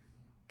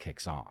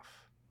kicks off?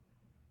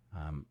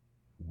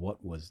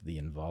 What was the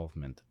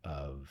involvement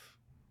of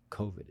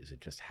COVID? Is it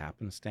just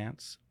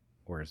happenstance,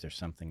 or is there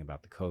something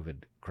about the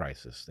COVID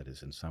crisis that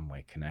is in some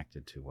way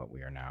connected to what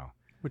we are now?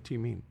 What do you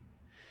mean?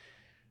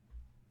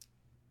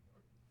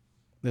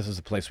 This is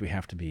a place we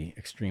have to be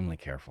extremely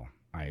careful.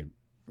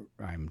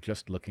 I'm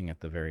just looking at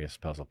the various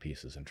puzzle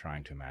pieces and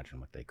trying to imagine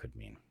what they could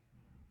mean.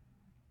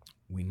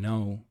 We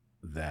know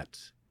that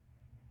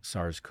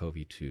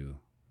SARS-CoV-2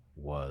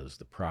 was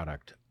the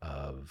product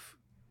of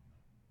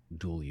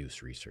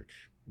dual-use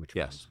research, which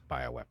was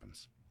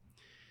bioweapons.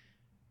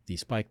 The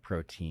spike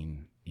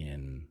protein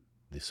in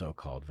the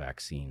so-called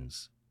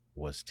vaccines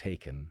was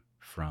taken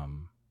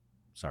from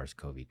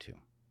SARS-CoV-2.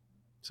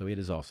 So it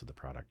is also the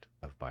product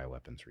of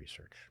bioweapons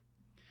research.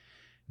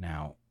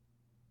 Now,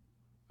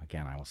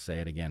 again, I will say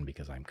it again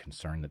because I'm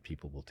concerned that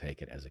people will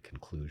take it as a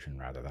conclusion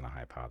rather than a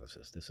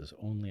hypothesis. This is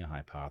only a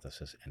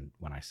hypothesis, and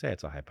when I say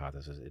it's a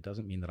hypothesis, it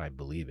doesn't mean that I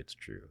believe it's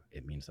true.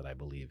 It means that I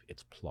believe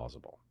it's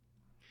plausible.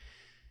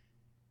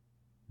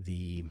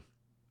 The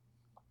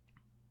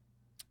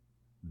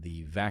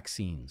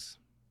vaccines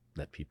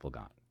that people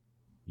got,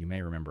 you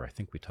may remember, I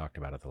think we talked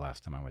about it the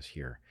last time I was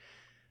here,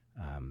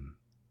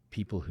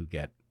 people who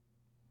get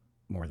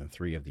more than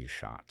 3 of these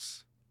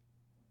shots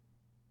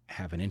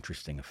have an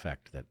interesting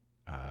effect that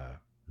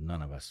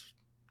none of us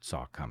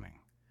saw coming,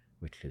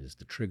 which is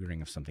the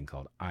triggering of something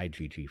called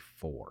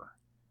IgG4.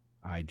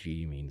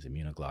 Ig means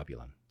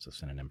immunoglobulin. It's a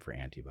synonym for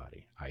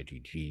antibody.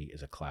 IgG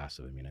is a class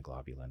of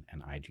immunoglobulin,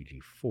 and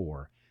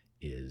IgG4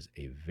 is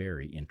a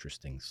very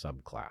interesting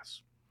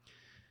subclass.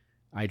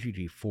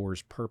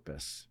 IgG4's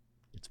purpose,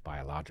 its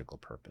biological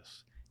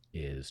purpose,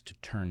 is to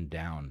turn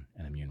down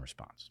an immune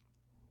response.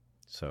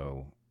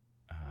 So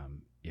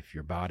if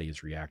your body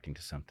is reacting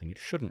to something it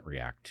shouldn't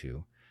react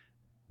to,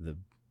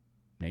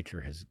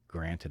 nature has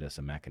granted us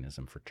a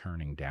mechanism for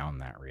turning down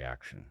that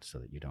reaction so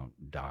that you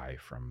don't die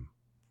from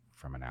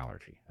an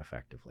allergy,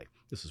 effectively.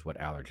 This is what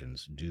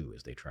allergens do,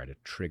 is they try to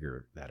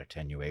trigger that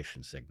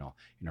attenuation signal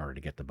in order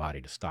to get the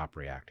body to stop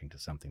reacting to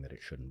something that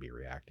it shouldn't be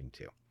reacting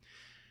to.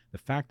 The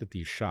fact that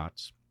these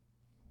shots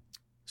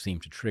seem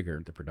to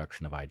trigger the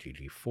production of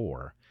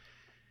IgG4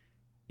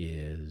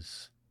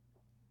 is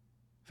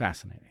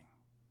fascinating.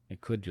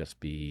 It could just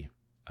be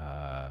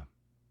an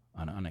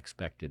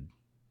unexpected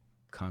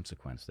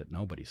consequence that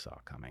nobody saw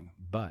coming.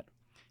 But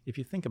if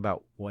you think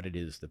about what it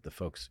is that the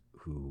folks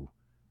who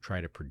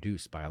try to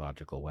produce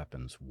biological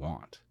weapons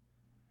want,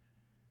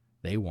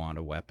 they want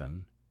a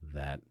weapon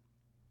that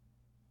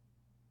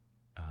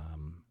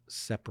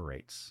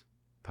separates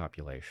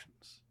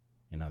populations.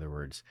 In other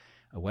words,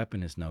 a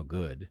weapon is no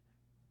good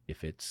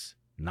if it's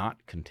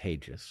not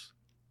contagious.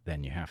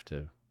 Then you have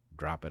to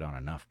drop it on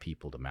enough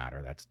people to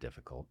matter. That's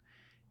difficult.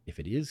 If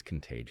it is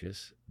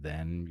contagious,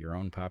 then your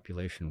own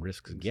population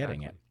risks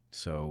getting it.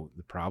 So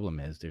the problem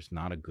is there's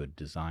not a good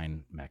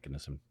design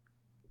mechanism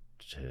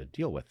to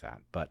deal with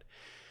that. But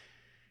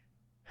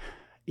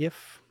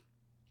if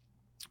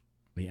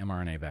the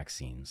mRNA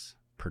vaccines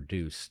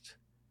produced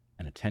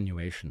an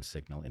attenuation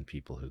signal in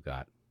people who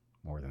got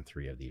more than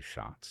 3 of these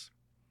shots,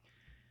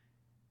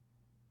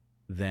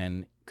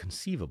 then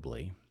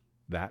conceivably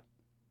that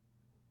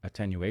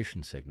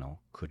attenuation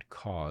signal could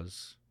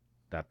cause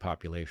that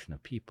population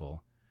of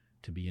people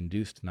to be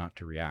induced not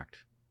to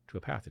react to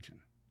a pathogen.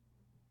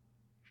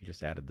 If you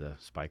just added the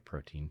spike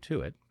protein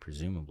to it,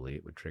 presumably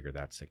it would trigger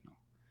that signal.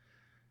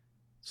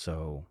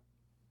 So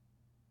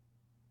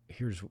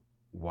here's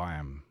why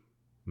I'm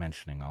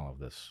mentioning all of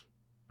this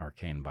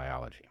arcane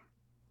biology.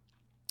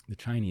 The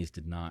Chinese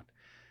did not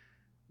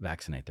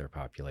vaccinate their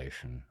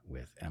population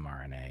with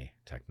mRNA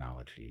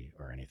technology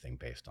or anything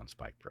based on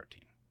spike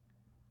protein.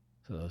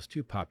 So those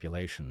two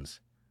populations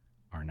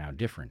are now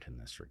different in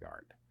this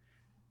regard,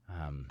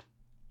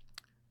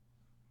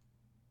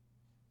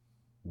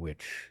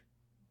 which,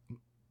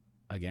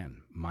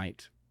 again,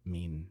 might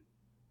mean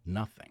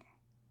nothing.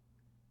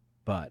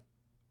 But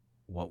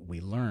what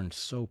we learned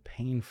so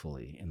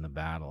painfully in the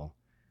battle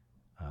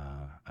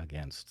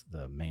against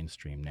the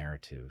mainstream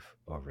narrative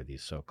over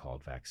these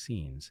so-called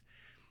vaccines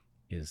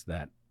is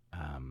that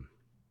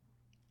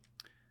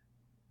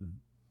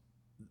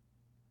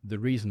the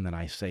reason that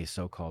I say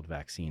so-called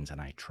vaccines, and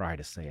I try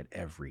to say it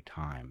every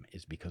time,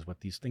 is because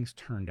what these things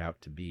turned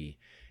out to be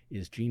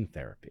is gene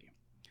therapy.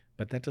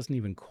 But that doesn't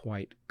even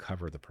quite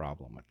cover the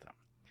problem with them.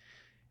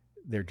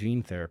 They're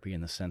gene therapy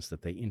in the sense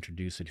that they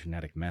introduce a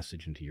genetic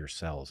message into your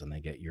cells and they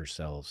get your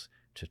cells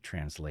to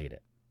translate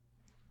it.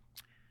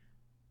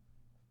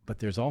 But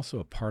there's also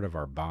a part of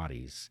our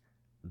bodies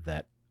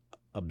that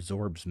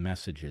absorbs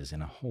messages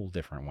in a whole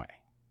different way.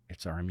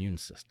 It's our immune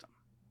system.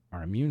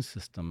 Our immune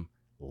system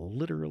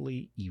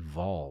literally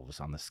evolves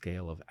on the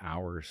scale of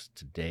hours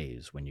to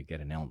days when you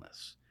get an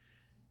illness.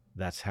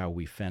 That's how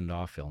we fend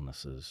off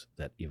illnesses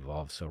that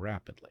evolve so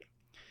rapidly.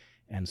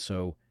 And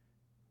so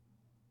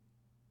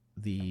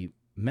the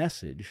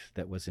message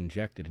that was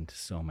injected into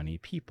so many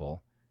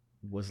people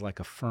was like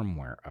a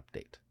firmware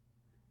update.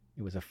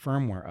 It was a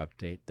firmware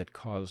update that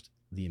caused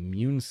the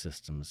immune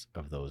systems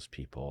of those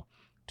people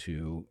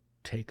to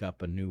take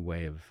up a new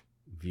way of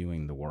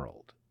viewing the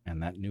world.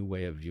 And that new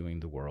way of viewing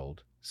the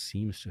world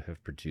seems to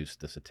have produced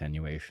this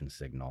attenuation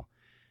signal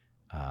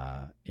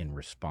in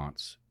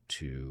response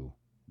to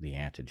the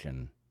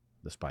antigen,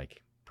 the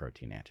spike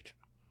protein antigen.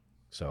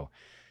 So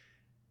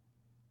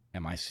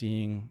am I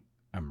seeing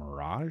a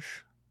mirage?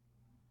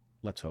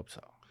 Let's hope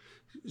so.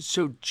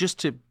 So just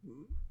to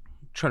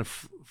try to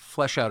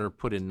flesh out or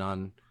put in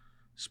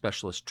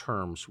non-specialist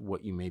terms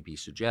what you may be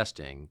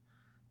suggesting,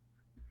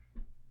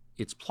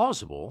 it's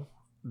plausible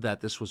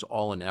that this was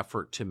all an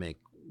effort to make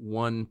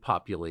one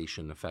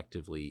population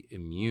effectively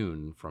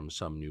immune from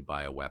some new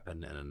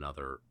bioweapon and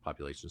another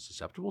population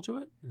susceptible to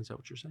it? Is that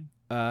what you're saying?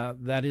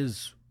 That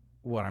is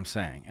what I'm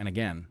saying. And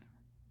again,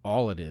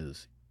 all it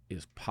is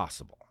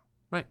possible.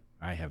 Right.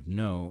 I have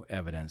no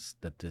evidence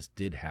that this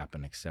did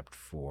happen except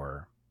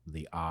for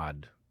the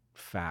odd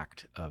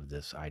fact of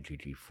this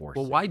IgG4.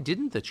 Well, why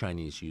didn't the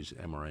Chinese use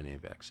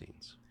mRNA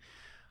vaccines?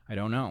 I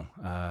don't know.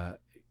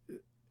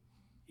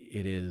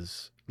 It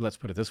is, let's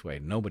put it this way,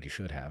 nobody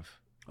should have.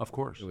 Of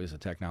course. It was a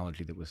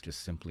technology that was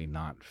just simply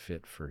not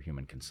fit for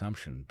human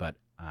consumption. But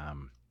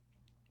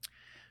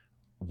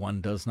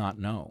one does not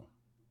know.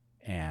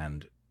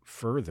 And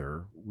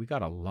further, we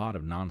got a lot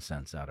of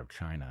nonsense out of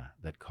China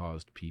that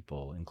caused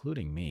people,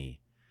 including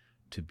me,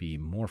 to be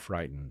more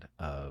frightened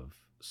of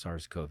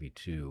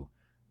SARS-CoV-2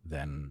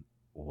 than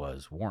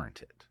was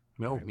warranted.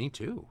 No, right? Me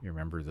too. You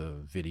remember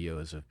the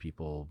videos of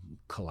people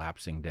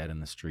collapsing dead in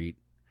the street,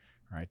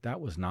 right?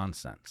 That was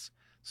nonsense.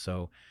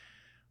 So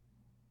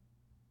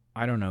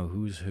I don't know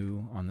who's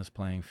who on this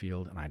playing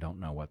field, and I don't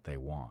know what they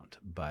want.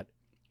 But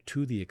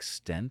to the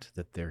extent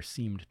that there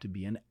seemed to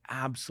be an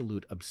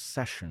absolute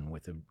obsession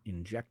with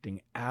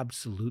injecting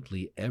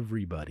absolutely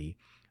everybody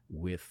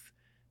with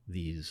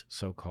these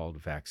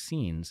so-called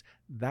vaccines,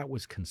 that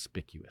was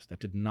conspicuous. That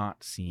did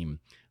not seem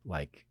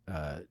like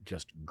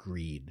just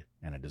greed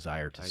and a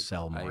desire to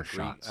sell more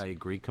shots. I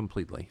agree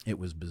completely. It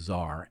was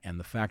bizarre. And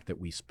the fact that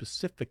we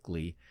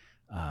specifically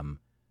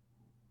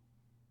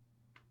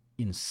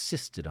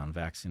insisted on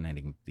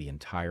vaccinating the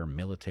entire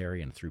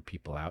military and threw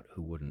people out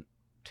who wouldn't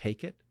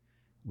take it.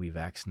 We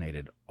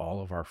vaccinated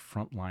all of our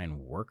frontline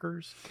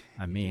workers.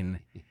 I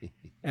mean,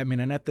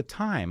 and at the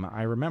time,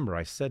 I remember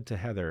I said to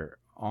Heather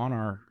on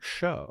our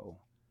show,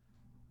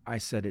 I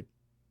said,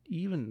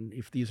 even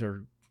if these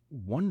are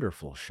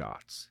wonderful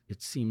shots,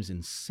 it seems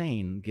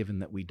insane given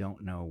that we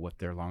don't know what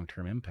their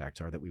long-term impacts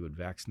are, that we would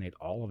vaccinate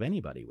all of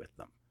anybody with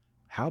them.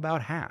 How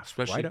about half?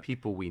 Especially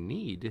people we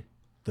need.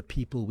 The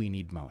people we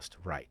need most.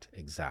 Right,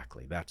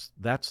 exactly.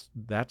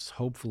 That's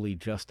hopefully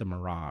just a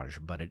mirage,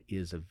 but it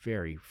is a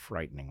very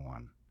frightening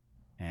one.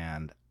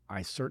 And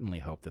I certainly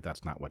hope that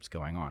that's not what's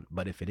going on.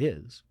 But if it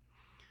is,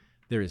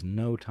 there is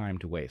no time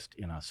to waste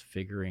in us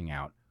figuring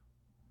out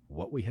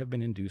what we have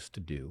been induced to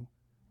do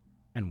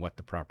and what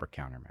the proper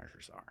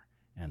countermeasures are.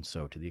 And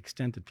so to the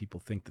extent that people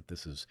think that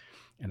this is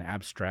an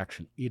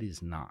abstraction, it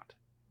is not.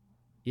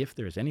 If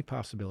there's any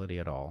possibility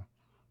at all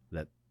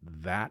that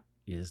that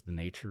is the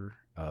nature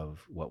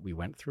of what we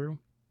went through,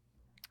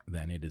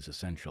 then it is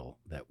essential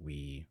that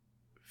we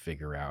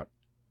figure out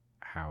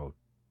how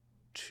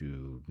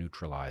to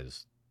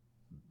neutralize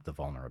the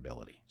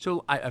vulnerability.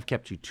 So I've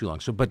kept you too long.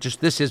 But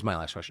this is my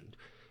last question.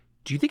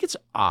 Do you think it's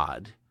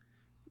odd,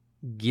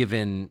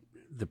 given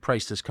the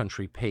price this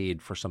country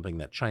paid for something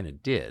that China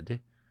did,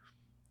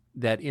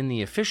 that in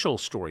the official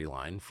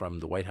storyline from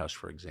the White House,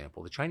 for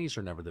example, the Chinese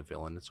are never the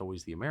villain. It's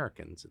always the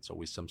Americans. It's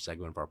always some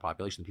segment of our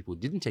population. The people who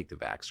didn't take the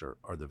vax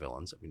are the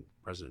villains. I mean,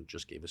 the president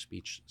just gave a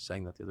speech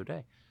saying that the other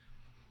day.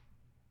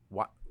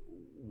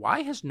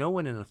 Why has no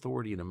one in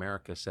authority in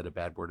America said a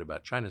bad word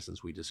about China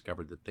since we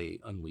discovered that they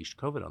unleashed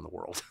COVID on the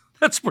world?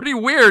 That's pretty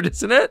weird,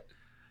 isn't it?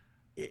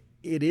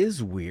 It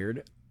is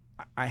weird.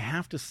 I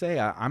have to say,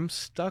 I'm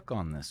stuck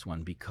on this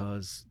one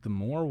because the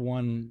more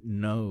one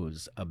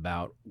knows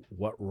about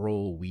what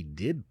role we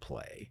did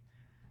play,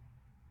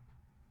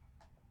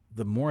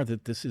 the more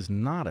that this is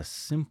not a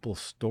simple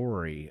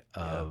story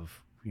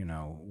of,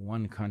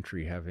 one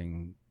country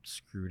having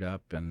screwed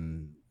up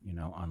and,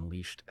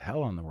 unleashed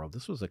hell on the world.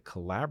 This was a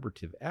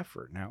collaborative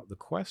effort. Now, the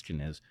question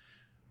is,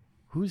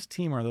 whose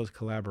team are those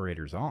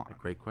collaborators on?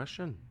 Great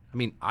question. I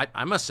mean,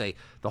 I must say,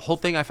 the whole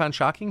thing I found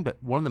shocking, but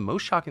one of the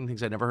most shocking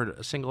things I never heard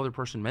a single other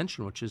person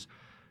mention, which is,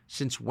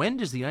 since when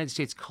does the United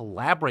States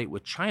collaborate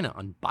with China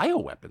on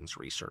bioweapons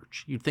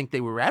research? You'd think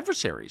they were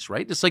adversaries,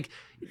 right? It's like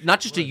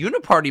not just a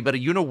uniparty, but a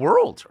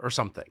uniworld or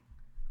something.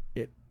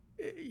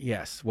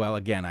 Yes. Well,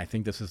 again, I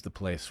think this is the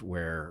place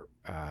where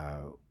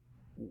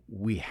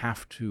we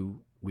have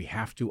to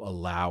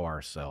allow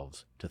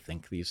ourselves to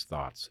think these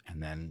thoughts,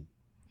 and then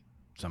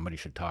somebody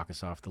should talk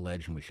us off the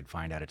ledge, and we should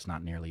find out it's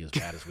not nearly as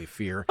bad as we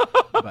fear.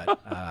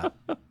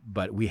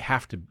 But we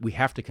have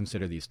to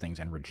consider these things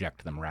and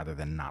reject them rather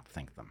than not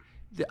think them.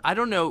 I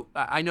don't know.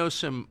 I know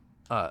some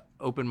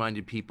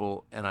open-minded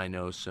people, and I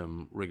know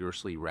some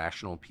rigorously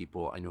rational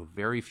people. I know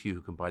very few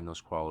who combine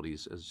those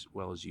qualities as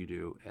well as you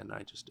do, and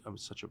it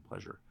was such a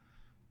pleasure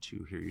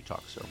to hear you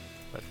talk. So,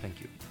 but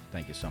thank you.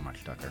 Thank you so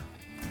much, Tucker.